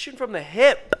 friend. She's shooting from the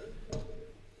hip.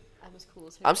 I'm as cool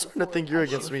as I'm starting to think you're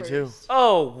against me, too.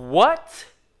 Oh, what?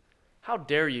 How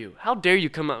dare you? How dare you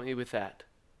come at me with that?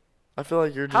 I feel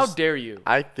like you're How just. dare you?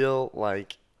 I feel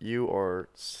like you are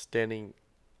standing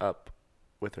up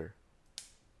with her.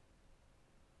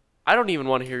 I don't even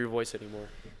want to hear your voice anymore.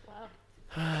 Wow.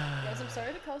 Guys, I'm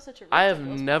sorry to cause such a rift I have on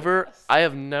Will's never, podcast. I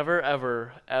have never,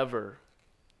 ever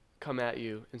come at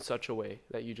you in such a way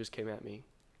that you just came at me.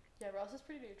 Yeah, Ross is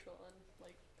pretty neutral on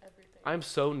like everything. I'm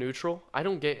so neutral. I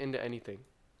don't get into anything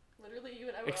Literally, you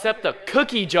and I were except the arguing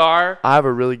cookie earlier. jar. I have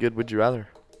a really good would you rather.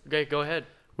 Okay, go ahead.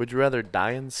 Would you rather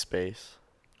die in space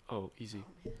Oh, easy.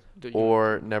 Do you-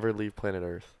 or never leave planet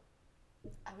Earth?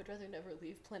 I would rather never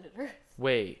leave planet Earth.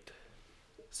 Wait.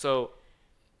 So,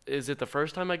 is it the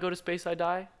first time I go to space I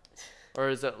die, or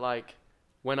is it like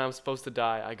when I'm supposed to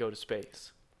die I go to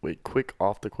space? Wait, quick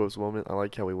off the quotes moment. I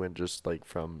like how we went just like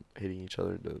from hitting each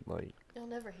other to like. You'll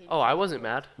never hate. Oh, each I other. wasn't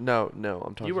mad. No,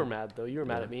 I'm talking. You were mad though. You were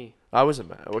mad Yeah. at me. I wasn't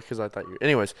mad because I thought you.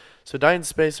 Anyways, so die in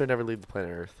space or never leave the planet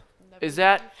Earth. Never Is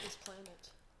that- leave this planet.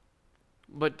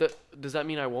 But does that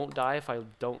mean I won't die if I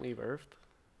don't leave Earth?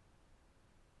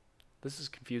 This is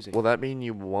confusing. Will that mean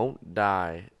you won't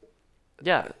die?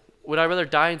 Yeah. Would I rather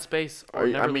die in space or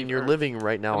never I leave mean, you're Earth? living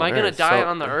right now. Am on I gonna Earth, die so-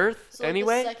 on the Earth So like,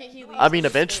 anyway? the second he leaves I mean, into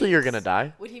eventually you're space, gonna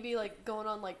die. Would he be like going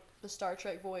on like the Star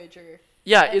Trek Voyager,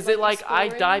 Yeah. and, Is it like, like I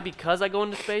die exploring? because I go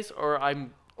into space, or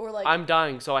or like, I'm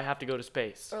dying so I have to go to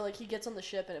space? or like he gets on the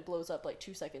ship and it blows up like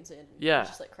 2 seconds in? And Yeah. It's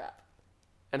just like crap.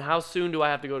 And how soon do I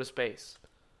have to go to space?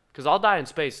 Because I'll die in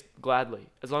space gladly,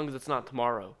 as long as it's not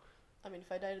tomorrow. I mean,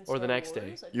 if I died in Or the Star next day.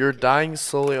 Wars, I'd be You're okay. dying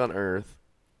slowly on Earth.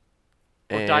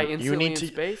 Or and die you instantly need in to.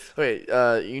 space? Wait,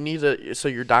 you need to. So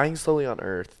you're dying slowly on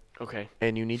Earth, Okay.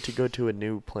 and you need to go to a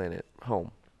new planet,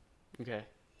 home. Okay.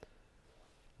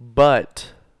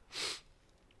 But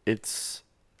it's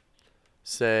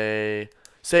say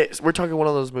we're talking one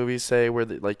of those movies, say where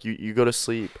like you go to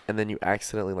sleep and then you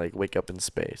accidentally like wake up in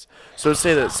space. So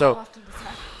say that. How So often does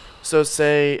that- so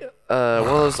say one of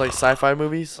those like sci-fi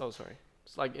movies. Oh, sorry.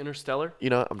 It's like Interstellar. You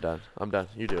know what? I'm done.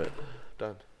 You do it.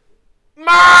 Done.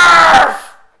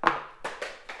 Murph!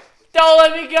 Don't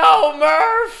let me go,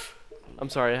 Murph! I'm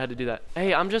sorry, I had to do that.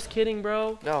 Hey, I'm just kidding,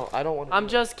 bro. No, I don't want to. I'm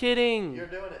just kidding. You're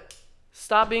doing it.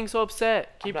 Stop being so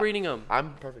upset. Keep not- reading them.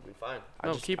 I'm perfectly fine.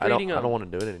 No, keep I don't, reading I don't 'em.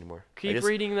 want to do it anymore. I Keep guess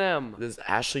reading them. Does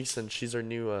Ashley, since she's our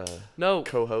new No.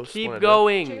 co-host, Keep wanna do it?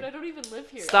 going. Jared, I don't even live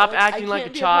here. Stop I acting like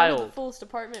can't a be part of child. the Fullest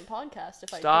Apartment podcast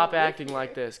if I Stop don't live acting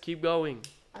like here. this. Keep going.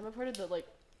 I'm a part of the like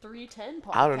 310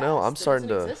 podcast. I don't know. I'm that starting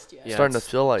doesn't to exist yet. Yeah, starting to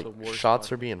it's- feel it's like the worst shots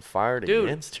podcast. are being fired Dude,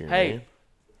 against here, hey, man.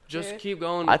 Just Jared? keep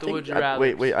going I with the think. would you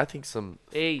rather. Wait. I think some.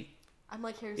 Hey. I'm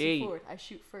like Harrison Hey. Ford. I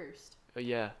shoot first.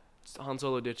 Yeah. Han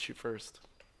Solo did shoot first.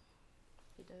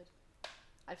 He did.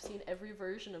 I've seen every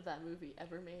version of that movie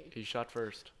ever made. He shot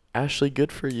first. Ashley,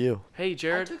 good for you. Hey, I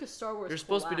Jared. took a Star Wars You're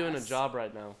supposed to be doing a class. job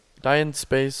right now. Die in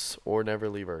space or never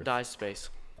leave Earth. Die space.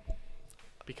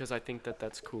 Because I think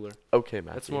that's cooler. Okay,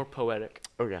 Matthew. That's more poetic.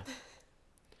 Okay.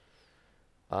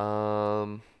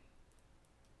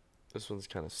 This one's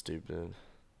kind of stupid.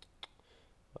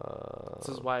 This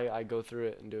is why I go through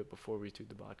it and do it before we do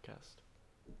the podcast.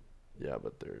 Yeah,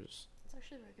 but there's. It's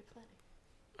actually very good planning.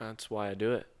 That's why I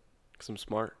do it. Because I'm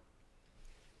smart.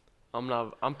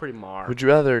 I'm pretty smart. Would you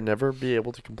rather never be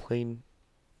able to complain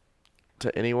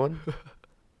to anyone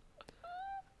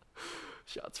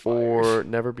Shots fired. or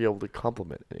never be able to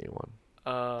compliment anyone?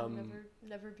 I'll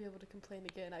never be able to complain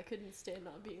again. I couldn't stand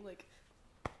not being like,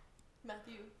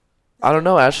 Matthew. I don't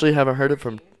know. Ashley, haven't heard it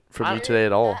from I- you today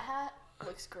at all. That hat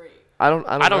looks great. I don't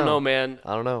know, man.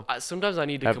 I don't know. Sometimes I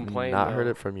need to I've complain. not heard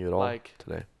though. it from you at all Like,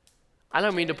 today. I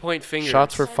don't mean to point fingers.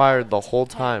 Shots were fired the whole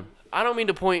time. I don't mean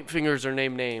to point fingers or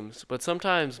name names, but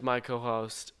sometimes my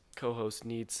co-host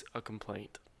needs a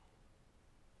complaint.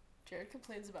 Jared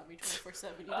complains about me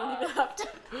 24/7. You don't even have to.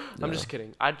 I'm Yeah. just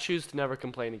kidding. I'd choose to never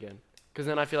complain again, because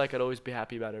then I feel like I'd always be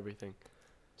happy about everything.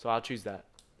 So I'll choose that.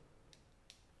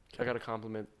 I gotta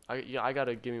compliment. I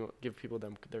gotta give people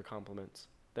their compliments.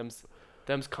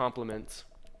 Them's compliments.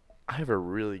 I have a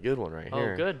really good one right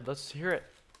here. Oh, good. Let's hear it.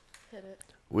 Hit it.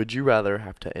 Would you rather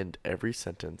have to end every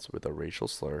sentence with a racial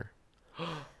slur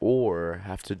or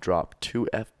have to drop 2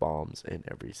 F-bombs in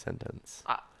every sentence?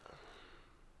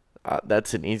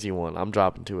 That's an easy one. I'm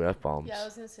dropping 2 F-bombs. Yeah, I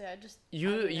was gonna say I just. I You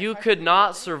mean, if you I could could not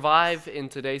really- survive in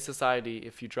today's society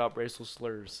if you drop racial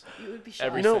slurs. You would be shot.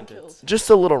 every and sentence. killed. Just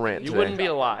a little rant You today. wouldn't be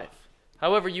alive.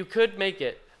 However, you could make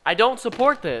it. I don't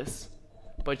support this,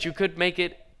 but you could make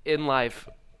it in life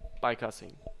by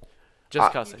cussing. Just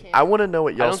I- cussing. You I want to know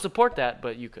what I don't y'all's support that,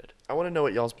 but you could. I want to know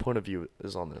what y'all's point of view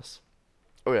is on this.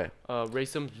 Okay.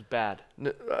 Racism's bad.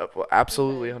 Well,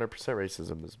 absolutely 100%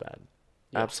 racism is bad.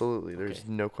 Yeah. Absolutely. There's Okay.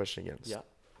 no question against. Yeah.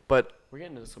 But We're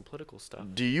getting into some political stuff.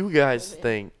 do you guys Oh, man.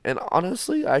 think, and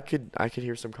honestly, I could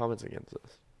hear some comments against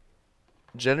this.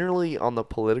 Generally on the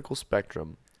political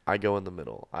spectrum, I go in the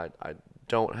middle. I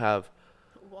don't have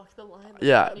walk the line. Like,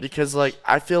 Yeah, you because can't- like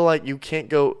I feel like you can't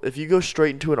go if you go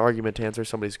straight into an argument to answer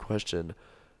somebody's question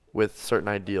with certain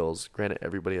ideals. Granted,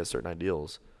 everybody has certain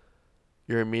ideals.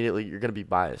 You're gonna be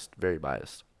biased, very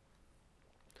biased.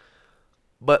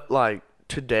 But like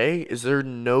today, is there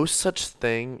no such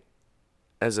thing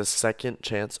as a second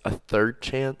chance, a third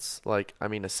chance? Like I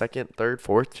mean, a second, third,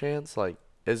 fourth chance? Like,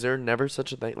 is there never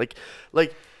such a thing?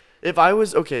 Like if I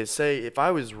was okay, say if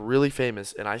I was really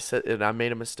famous and I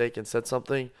made a mistake and said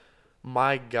something,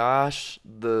 my gosh,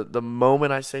 the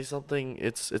moment I say something,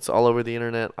 it's all over the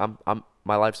internet.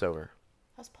 My life's over.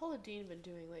 How's Paula Dean been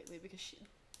doing lately? Because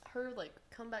her like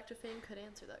comeback to fame could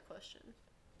answer that question.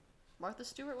 Martha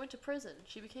Stewart went to prison.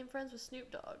 She became friends with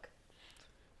Snoop Dogg.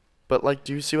 But like,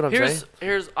 do you see what I'm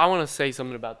saying? I want to say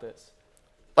something about this.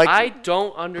 Like, I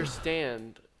don't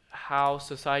understand how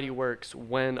society works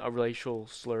when a racial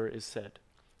slur is said,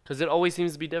 because it always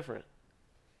seems to be different.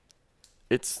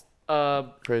 it's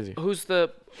crazy.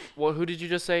 Who did you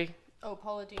just say? Oh,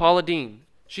 Paula Dean. Paula Dean.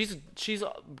 She's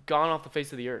gone off the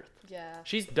face of the earth. Yeah.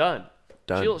 She's done.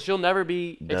 Done. She'll never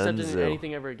be accepted in Dunzo.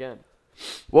 anything ever again.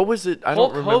 What was it? I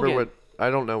Hulk don't remember Hogan. what. I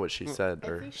don't know what she said. I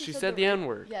Or think She said the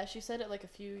N-word. Yeah, she said it like a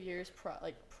few years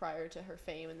prior to her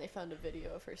fame, and they found a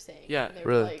video of her saying. Yeah. it, and they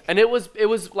were Really? Like, And it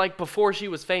was like before she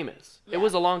was famous. Yeah. It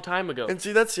was a long time ago. and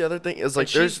see, that's the other thing is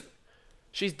like And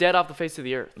she's dead off the face of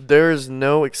the earth. there is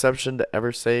no exception to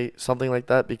ever say something like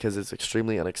that because it's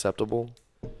extremely unacceptable.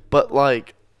 But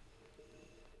like,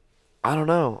 I don't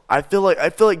know. I feel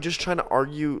like just trying to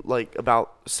argue like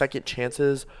about second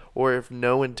chances or if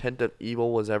no intent of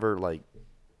evil was ever like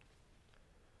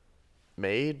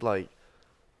made. Like,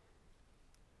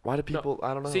 why do people?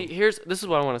 I don't know. See, this is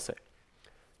what I want to say.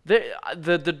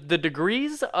 The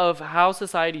degrees of how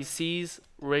society sees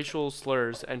racial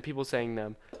slurs and people saying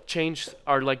them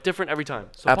are like different every time.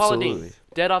 So Paula Dean, Absolutely.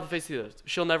 dead off the face of the earth.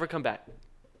 She'll never come back.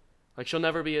 Like she'll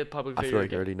never be a public I figure feel like I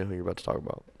again. already know who you're about to talk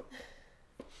about.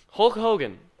 Hulk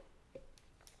Hogan,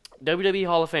 WWE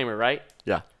Hall of Famer, right?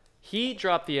 Yeah. He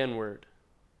dropped the N-word.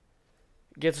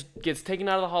 Gets taken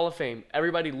out of the Hall of Fame.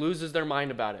 Everybody loses their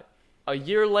mind about it. A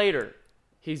year later,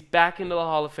 he's back into the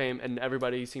Hall of Fame, and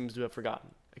everybody seems to have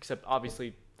forgotten. Except,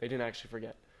 obviously, they didn't actually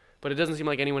forget. But it doesn't seem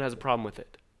like anyone has a problem with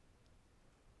it.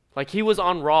 Like, he was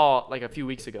on Raw, like, a few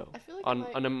weeks ago. I feel like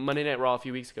on a Monday Night Raw a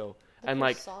few weeks ago. the And,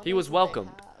 like, personas he was that they welcomed.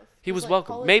 have. He 'Cause, was like,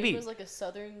 welcomed. Paula Maybe. Dean was like a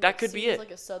southern. That like, could be seen as, it.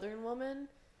 Like a southern woman,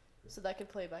 so that could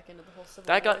play back into the whole civil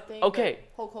That war got- thing. okay.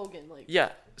 But Hulk Hogan, like.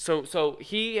 Yeah. So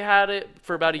he had it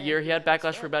for about a Man, year. He had yeah,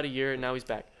 backlash for yeah. about a year, and now he's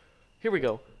back. Here we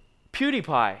go.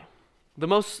 PewDiePie, the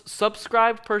most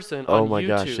subscribed person Oh on my YouTube,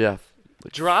 gosh, yeah.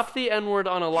 dropped the N-word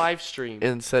on a live stream.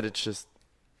 And said it's just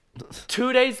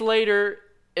 2 days later,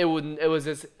 it was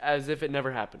as if it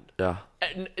never happened. yeah.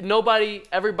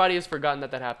 Everybody has forgotten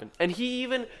that happened. And he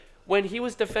even, when he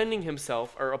was defending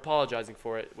himself or apologizing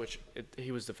for it,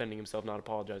 he was defending himself, not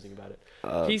apologizing about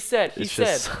it. He said, it's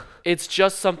just- it's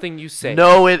just something you say.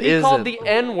 No, it He called isn't. the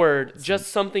N-word just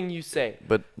something you say.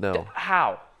 But no.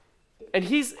 How? And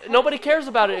nobody cares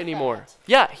about it prove anymore. that?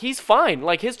 Yeah, he's fine.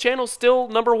 Like, his channel's still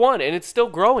 #1, and it's still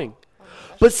growing.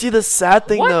 But see, the sad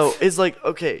thing What? though is like,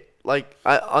 okay, like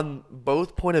on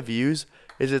both point of views,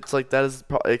 is it's like that is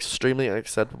extremely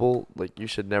unacceptable. Like you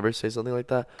should never say something like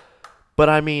that. But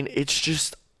I mean, it's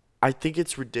just, I think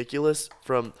it's ridiculous.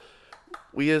 From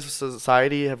we as a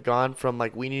society have gone from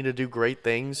like we need to do great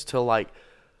things to like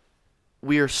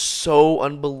we are so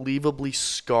unbelievably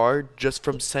scarred just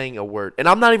from saying a word. And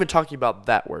I'm not even talking about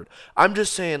that word. I'm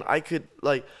just saying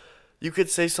you could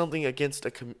say something against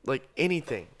like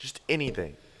anything, just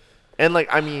anything. And like,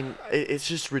 I mean, it's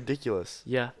just ridiculous.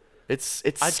 Yeah. It's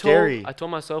I scary. told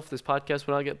myself this podcast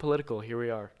would not get political. Here we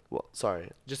are. Well, sorry.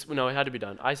 No, it had to be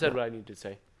done. I said what I needed to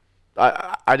say.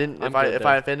 I didn't. I'm If good if then.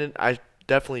 I offended, I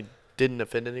definitely didn't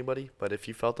offend anybody. But if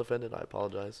you felt offended, I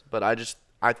apologize. But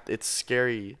it's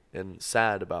scary and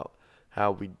sad about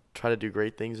how we try to do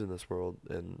great things in this world,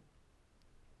 and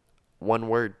one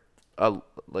word,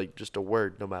 like just a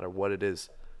word, no matter what it is,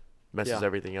 messes Yeah.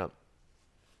 everything up.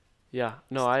 Yeah.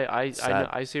 No, I Sad.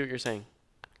 I see what you're saying.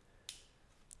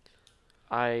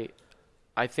 I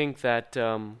think that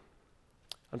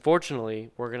unfortunately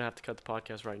we're gonna have to cut the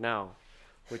podcast right now,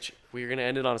 which we're gonna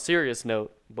end it on a serious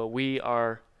note. But we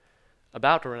are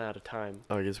about to run out of time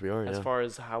Oh, I guess we are. as Yeah. far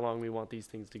as how long we want these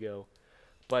things to go.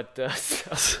 But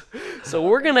so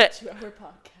we're gonna 2-hour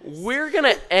podcast. We're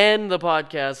gonna end the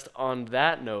podcast on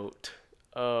that note.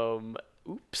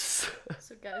 Oops.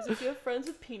 So guys, if you have friends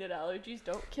with peanut allergies,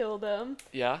 don't kill them.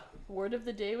 Yeah. Word of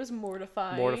the day was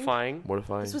mortifying. Mortifying.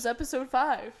 Mortifying. This was episode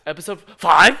 5. Episode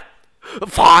 5.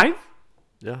 5.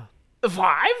 Yeah.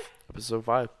 5. Episode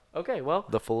 5. Okay, well,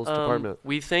 The fullest department.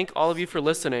 we thank all of you for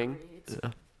listening.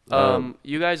 Yeah.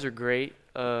 You guys are great.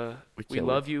 We can't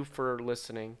love you for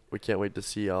listening. We can't wait to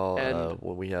see y'all And-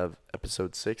 when we have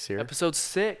episode 6 here. Episode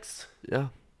 6, Yeah.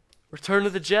 Return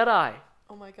of the Jedi.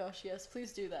 Oh my gosh, yes,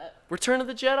 please do that. Return of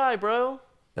the Jedi, bro.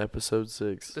 Episode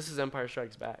 6. This is Empire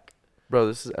Strikes Back. Bro,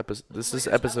 this is Oh my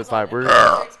episode gosh, 5. Amazon We're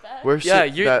Empire Strikes Back. we're Yeah,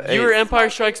 si- you that- you hey, were Empire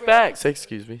Strikes favorite. Back. 6,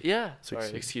 excuse me. Yeah. Six, Sorry,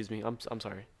 six. excuse me. I'm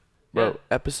sorry. Bro, Yeah.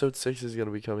 episode 6 is going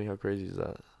to be coming. How crazy is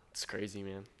that? It's crazy,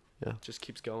 man. Yeah. Just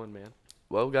keeps going, man.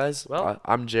 Well, guys, Well-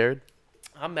 I'm Jared.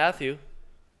 I'm Matthew.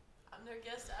 I'm their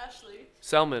guest, Ashley.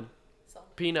 Selman. Selma.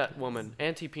 Peanut Woman.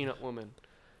 Anti-Peanut Woman.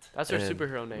 That's her and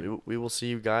superhero name. We will see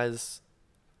you guys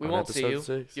We on won't see episode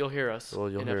you. 6. You'll hear us Well,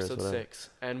 you'll in hear us, episode whatever. 6.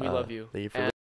 And we love you. Thank you for And